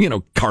whatever,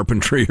 and,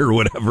 carpentry or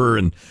whatever,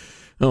 and,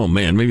 oh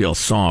man, maybe I'll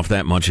saw off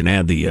that much and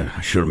add I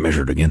should have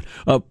measured again.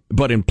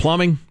 But in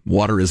plumbing,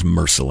 water is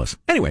merciless.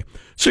 Anyway,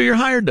 so you're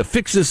hired to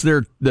fix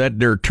that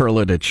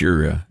turlet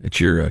at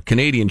your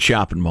Canadian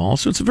shopping mall,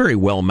 so it's a very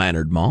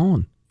well-mannered mall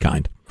and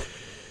kind.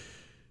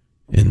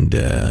 And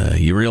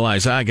you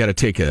realize, I got to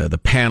take the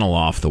panel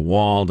off the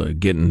wall to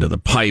get into the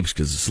pipes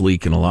because it's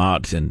leaking a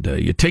lot. And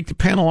you take the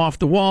panel off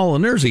the wall,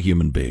 and there's a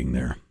human being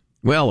there.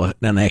 Well,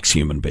 an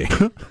ex-human being.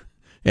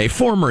 A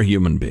former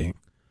human being.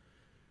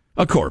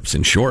 A corpse,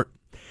 in short.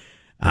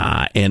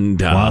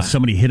 Wow,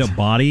 somebody hit a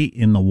body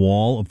in the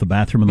wall of the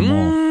bathroom in the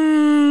mall.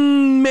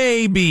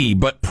 Maybe,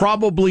 but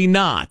probably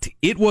not.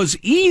 It was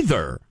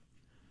either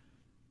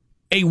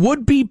a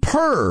would-be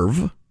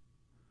perv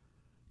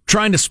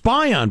trying to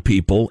spy on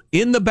people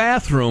in the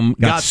bathroom,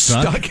 got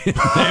stuck in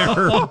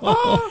there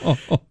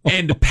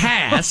and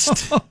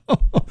passed.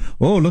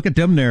 Oh, look at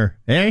them there,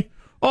 eh?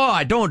 Oh,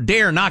 I don't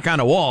dare knock on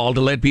a wall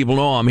to let people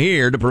know I'm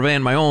here to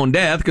prevent my own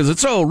death because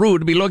it's so rude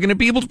to be looking at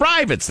people's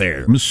privates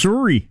there. I'm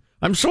sorry.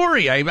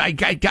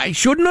 I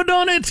shouldn't have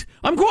done it.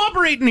 I'm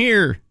cooperating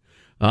here.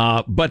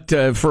 But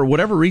for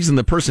whatever reason,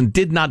 the person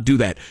did not do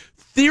that.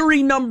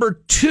 Theory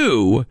number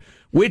 2,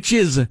 which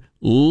is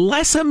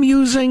less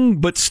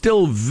amusing but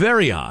still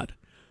very odd,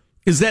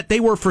 is that they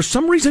were for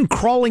some reason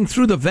crawling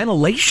through the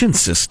ventilation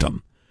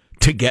system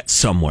to get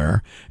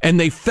somewhere, and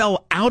they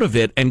fell out of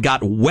it and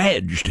got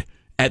wedged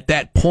at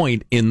that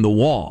point in the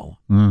wall,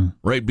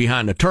 right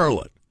behind the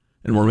turlet,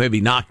 and were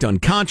maybe knocked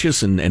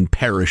unconscious and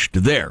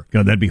perished there.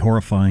 God, that'd be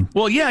horrifying.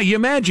 Well, yeah, you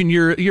imagine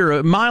you're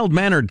a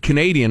mild-mannered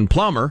Canadian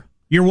plumber.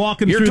 You're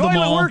walking through the mall.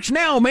 Your toilet works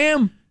now,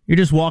 ma'am. You're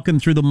just walking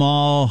through the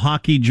mall,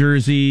 hockey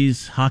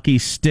jerseys, hockey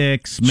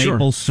sticks,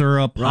 maple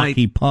syrup,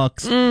 hockey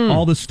pucks,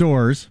 all the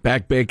stores.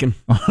 Back bacon.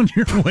 On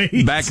your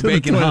way. Back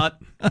bacon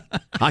hut.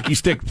 Hockey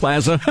stick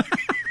plaza.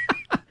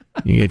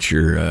 You get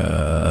your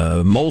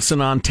Molson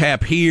on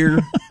tap here.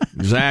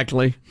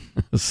 Exactly.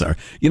 Sorry.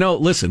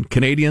 Listen,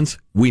 Canadians,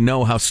 we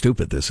know how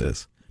stupid this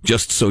is.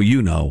 Just so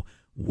you know,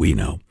 we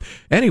know.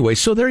 Anyway,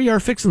 so there you are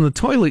fixing the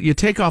toilet. You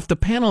take off the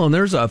panel, and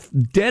there's a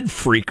dead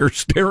freaker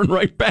staring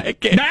right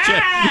back at you.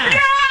 Yeah!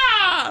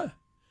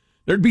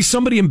 There'd be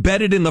somebody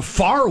embedded in the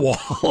far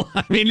wall.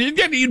 I mean, you'd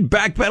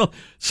backpedal.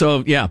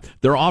 So, yeah,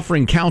 they're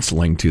offering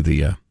counseling to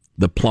the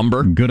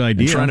plumber. Good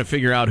idea. Trying to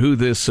figure out who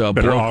this better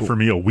bloke, offer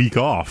me a week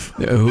off.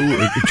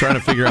 Trying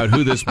to figure out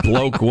who this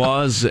bloke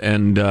was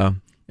and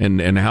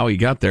how he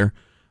got there.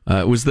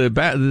 It was the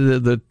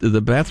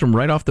bathroom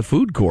right off the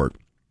food court.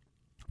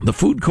 The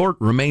food court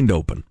remained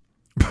open.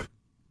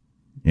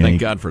 Yeah,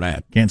 Thank God for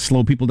that. Can't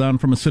slow people down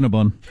from a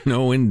Cinnabon.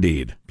 No,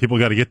 indeed. People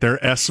got to get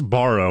their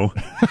S-Borrow.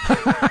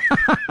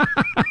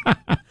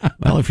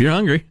 Well, if you're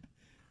hungry,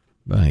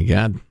 by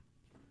God.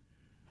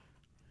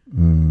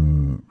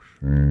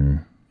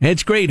 Sure.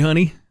 It's great,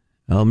 honey.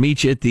 I'll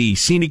meet you at the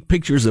Scenic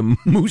Pictures of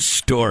Moose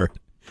store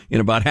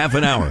in about half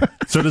an hour.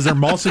 So does their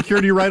mall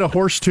security ride a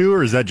horse too,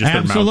 or is that just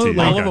Absolutely.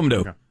 their All of them do.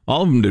 Okay.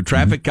 All of them do.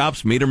 Traffic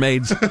cops, meter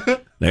maids,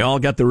 they all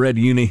got the red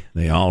uni.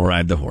 They all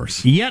ride the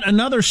horse. Yet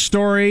another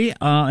story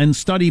and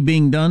study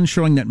being done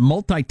showing that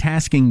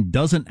multitasking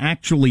doesn't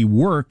actually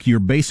work. You're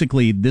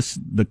basically,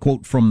 the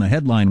quote from the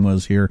headline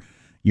was here,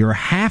 you're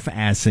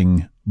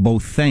half-assing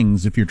both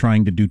things if you're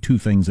trying to do two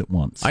things at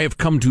once. I have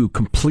come to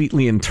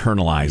completely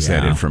internalize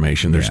that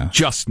information. There's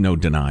just no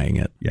denying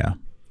it. Yeah.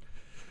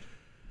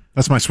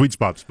 That's my sweet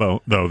spot,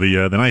 though,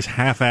 the nice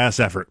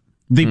half-ass effort.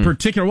 The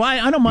particular,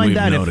 well, I don't mind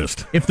that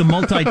if the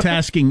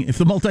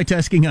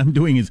multitasking I'm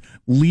doing is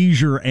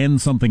leisure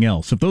and something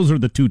else. If those are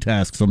the two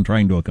tasks I'm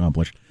trying to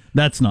accomplish,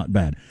 that's not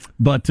bad.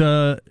 But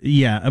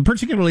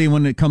particularly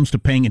when it comes to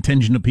paying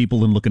attention to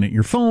people and looking at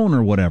your phone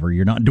or whatever,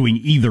 you're not doing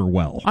either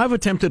well. I've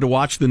attempted to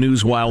watch the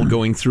news while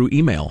going through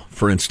email,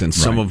 for instance,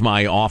 some of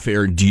my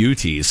off-air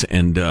duties.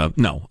 And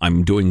no,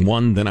 I'm doing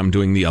one, then I'm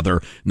doing the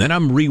other, then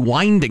I'm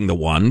rewinding the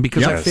one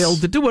because I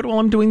failed to do it while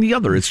I'm doing the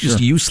other. It's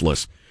just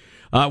useless.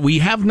 We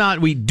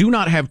do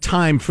not have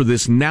time for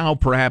this now.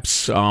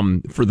 Perhaps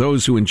for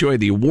those who enjoy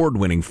the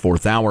award-winning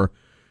Fourth Hour,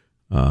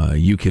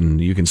 you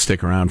can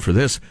stick around for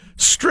this.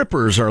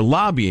 Strippers are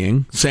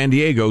lobbying San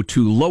Diego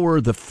to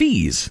lower the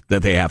fees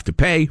that they have to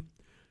pay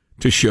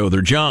to show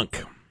their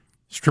junk.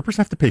 Strippers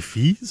have to pay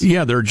fees?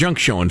 Yeah, there are junk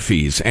showing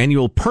fees,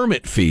 annual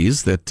permit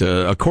fees that,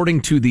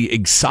 according to the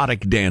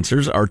exotic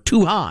dancers, are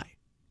too high.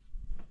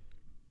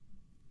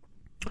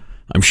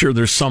 I'm sure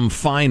there's some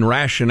fine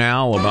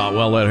rationale about,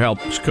 well, that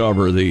helps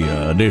cover the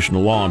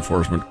additional law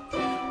enforcement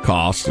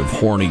costs of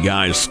horny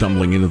guys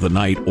stumbling into the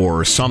night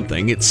or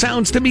something. It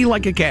sounds to me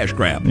like a cash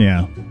grab.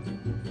 Yeah.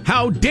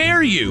 How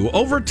dare you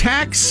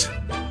overtax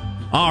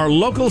our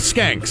local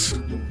skanks?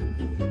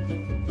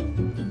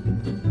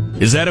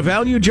 Is that a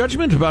value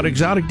judgment about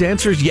exotic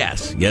dancers?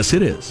 Yes. Yes,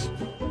 it is.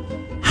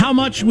 How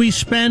much we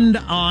spend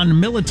on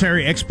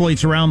military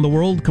exploits around the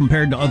world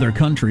compared to other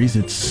countries,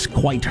 it's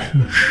quite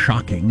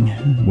shocking.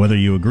 Whether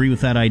you agree with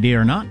that idea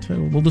or not,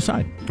 we'll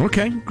decide.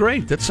 Okay,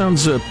 great. That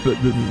sounds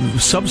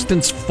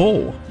substance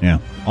full. Yeah.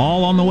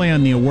 All on the way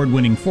on the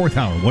award-winning Fourth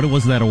Hour. What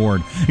was that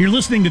award? You're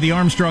listening to the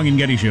Armstrong and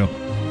Getty Show.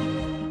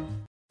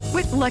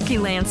 With Lucky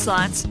Land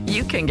Slots,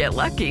 you can get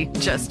lucky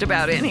just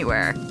about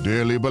anywhere.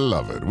 Dearly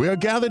beloved, we are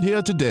gathered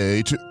here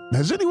today to...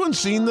 Has anyone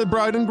seen the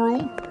bride and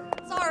groom?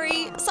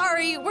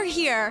 Sorry, we're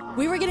here.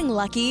 We were getting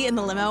lucky in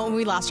the limo and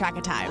we lost track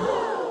of time.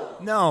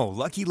 No,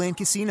 Lucky Land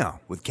Casino,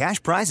 with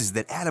cash prizes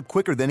that add up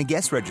quicker than a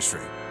guest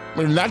registry.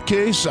 In that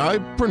case, I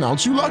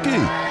pronounce you lucky.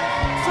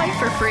 Play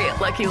for free at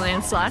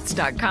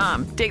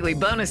LuckyLandSlots.com. Daily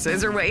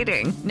bonuses are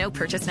waiting. No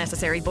purchase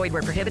necessary. Void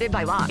where prohibited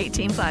by law.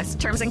 18+.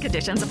 Terms and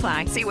conditions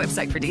apply. See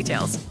website for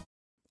details.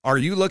 Are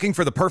you looking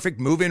for the perfect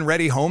move-in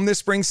ready home this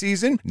spring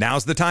season?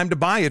 Now's the time to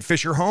buy at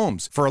Fisher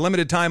Homes. For a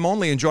limited time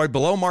only, enjoy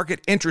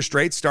below-market interest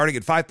rates starting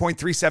at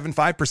 5.375%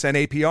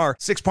 APR,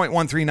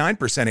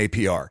 6.139%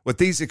 APR. With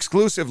these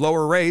exclusive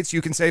lower rates,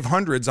 you can save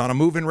hundreds on a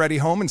move-in ready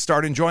home and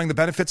start enjoying the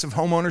benefits of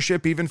home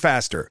ownership even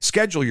faster.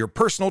 Schedule your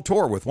personal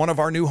tour with one of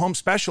our new home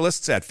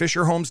specialists at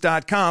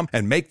FisherHomes.com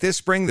and make this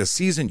spring the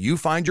season you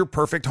find your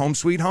perfect home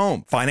sweet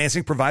home.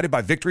 Financing provided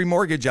by Victory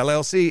Mortgage,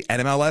 LLC,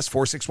 NMLS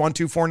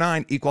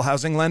 461249, Equal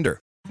Housing Lender.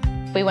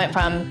 We went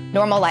from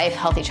normal life,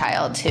 healthy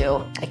child to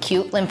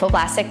acute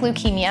lymphoblastic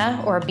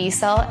leukemia, or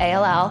B-cell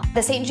ALL.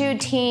 The St.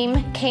 Jude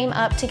team came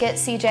up to get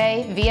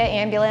CJ via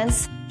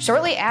ambulance.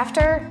 Shortly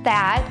after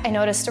that, I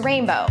noticed a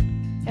rainbow.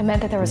 It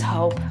meant that there was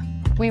hope.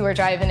 We were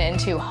driving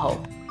into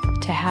hope.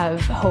 To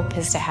have hope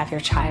is to have your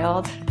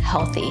child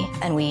healthy,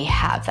 and we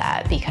have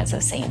that because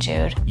of St.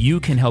 Jude. You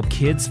can help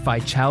kids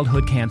fight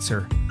childhood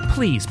cancer.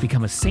 Please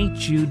become a St.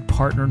 Jude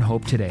Partner in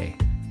Hope today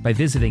by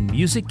visiting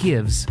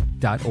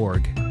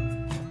musicgives.org.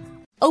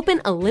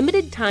 Open a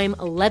limited-time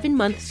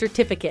 11-month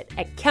certificate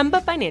at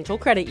Kemba Financial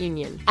Credit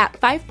Union. At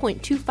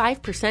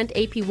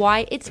 5.25%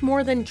 APY, it's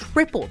more than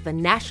triple the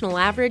national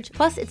average,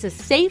 plus it's a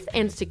safe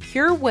and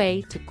secure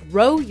way to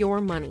grow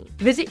your money.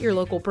 Visit your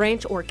local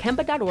branch or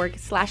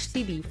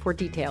kemba.org/cb for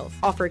details.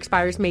 Offer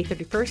expires May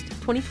 31st,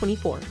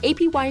 2024.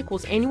 APY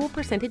equals annual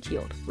percentage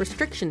yield.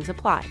 Restrictions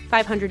apply.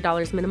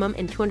 $500 minimum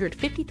and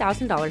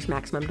 $250,000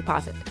 maximum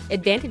deposit.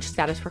 Advantage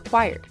status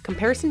required.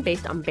 Comparison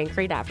based on bank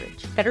rate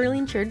average. Federally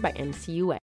insured by NCUA.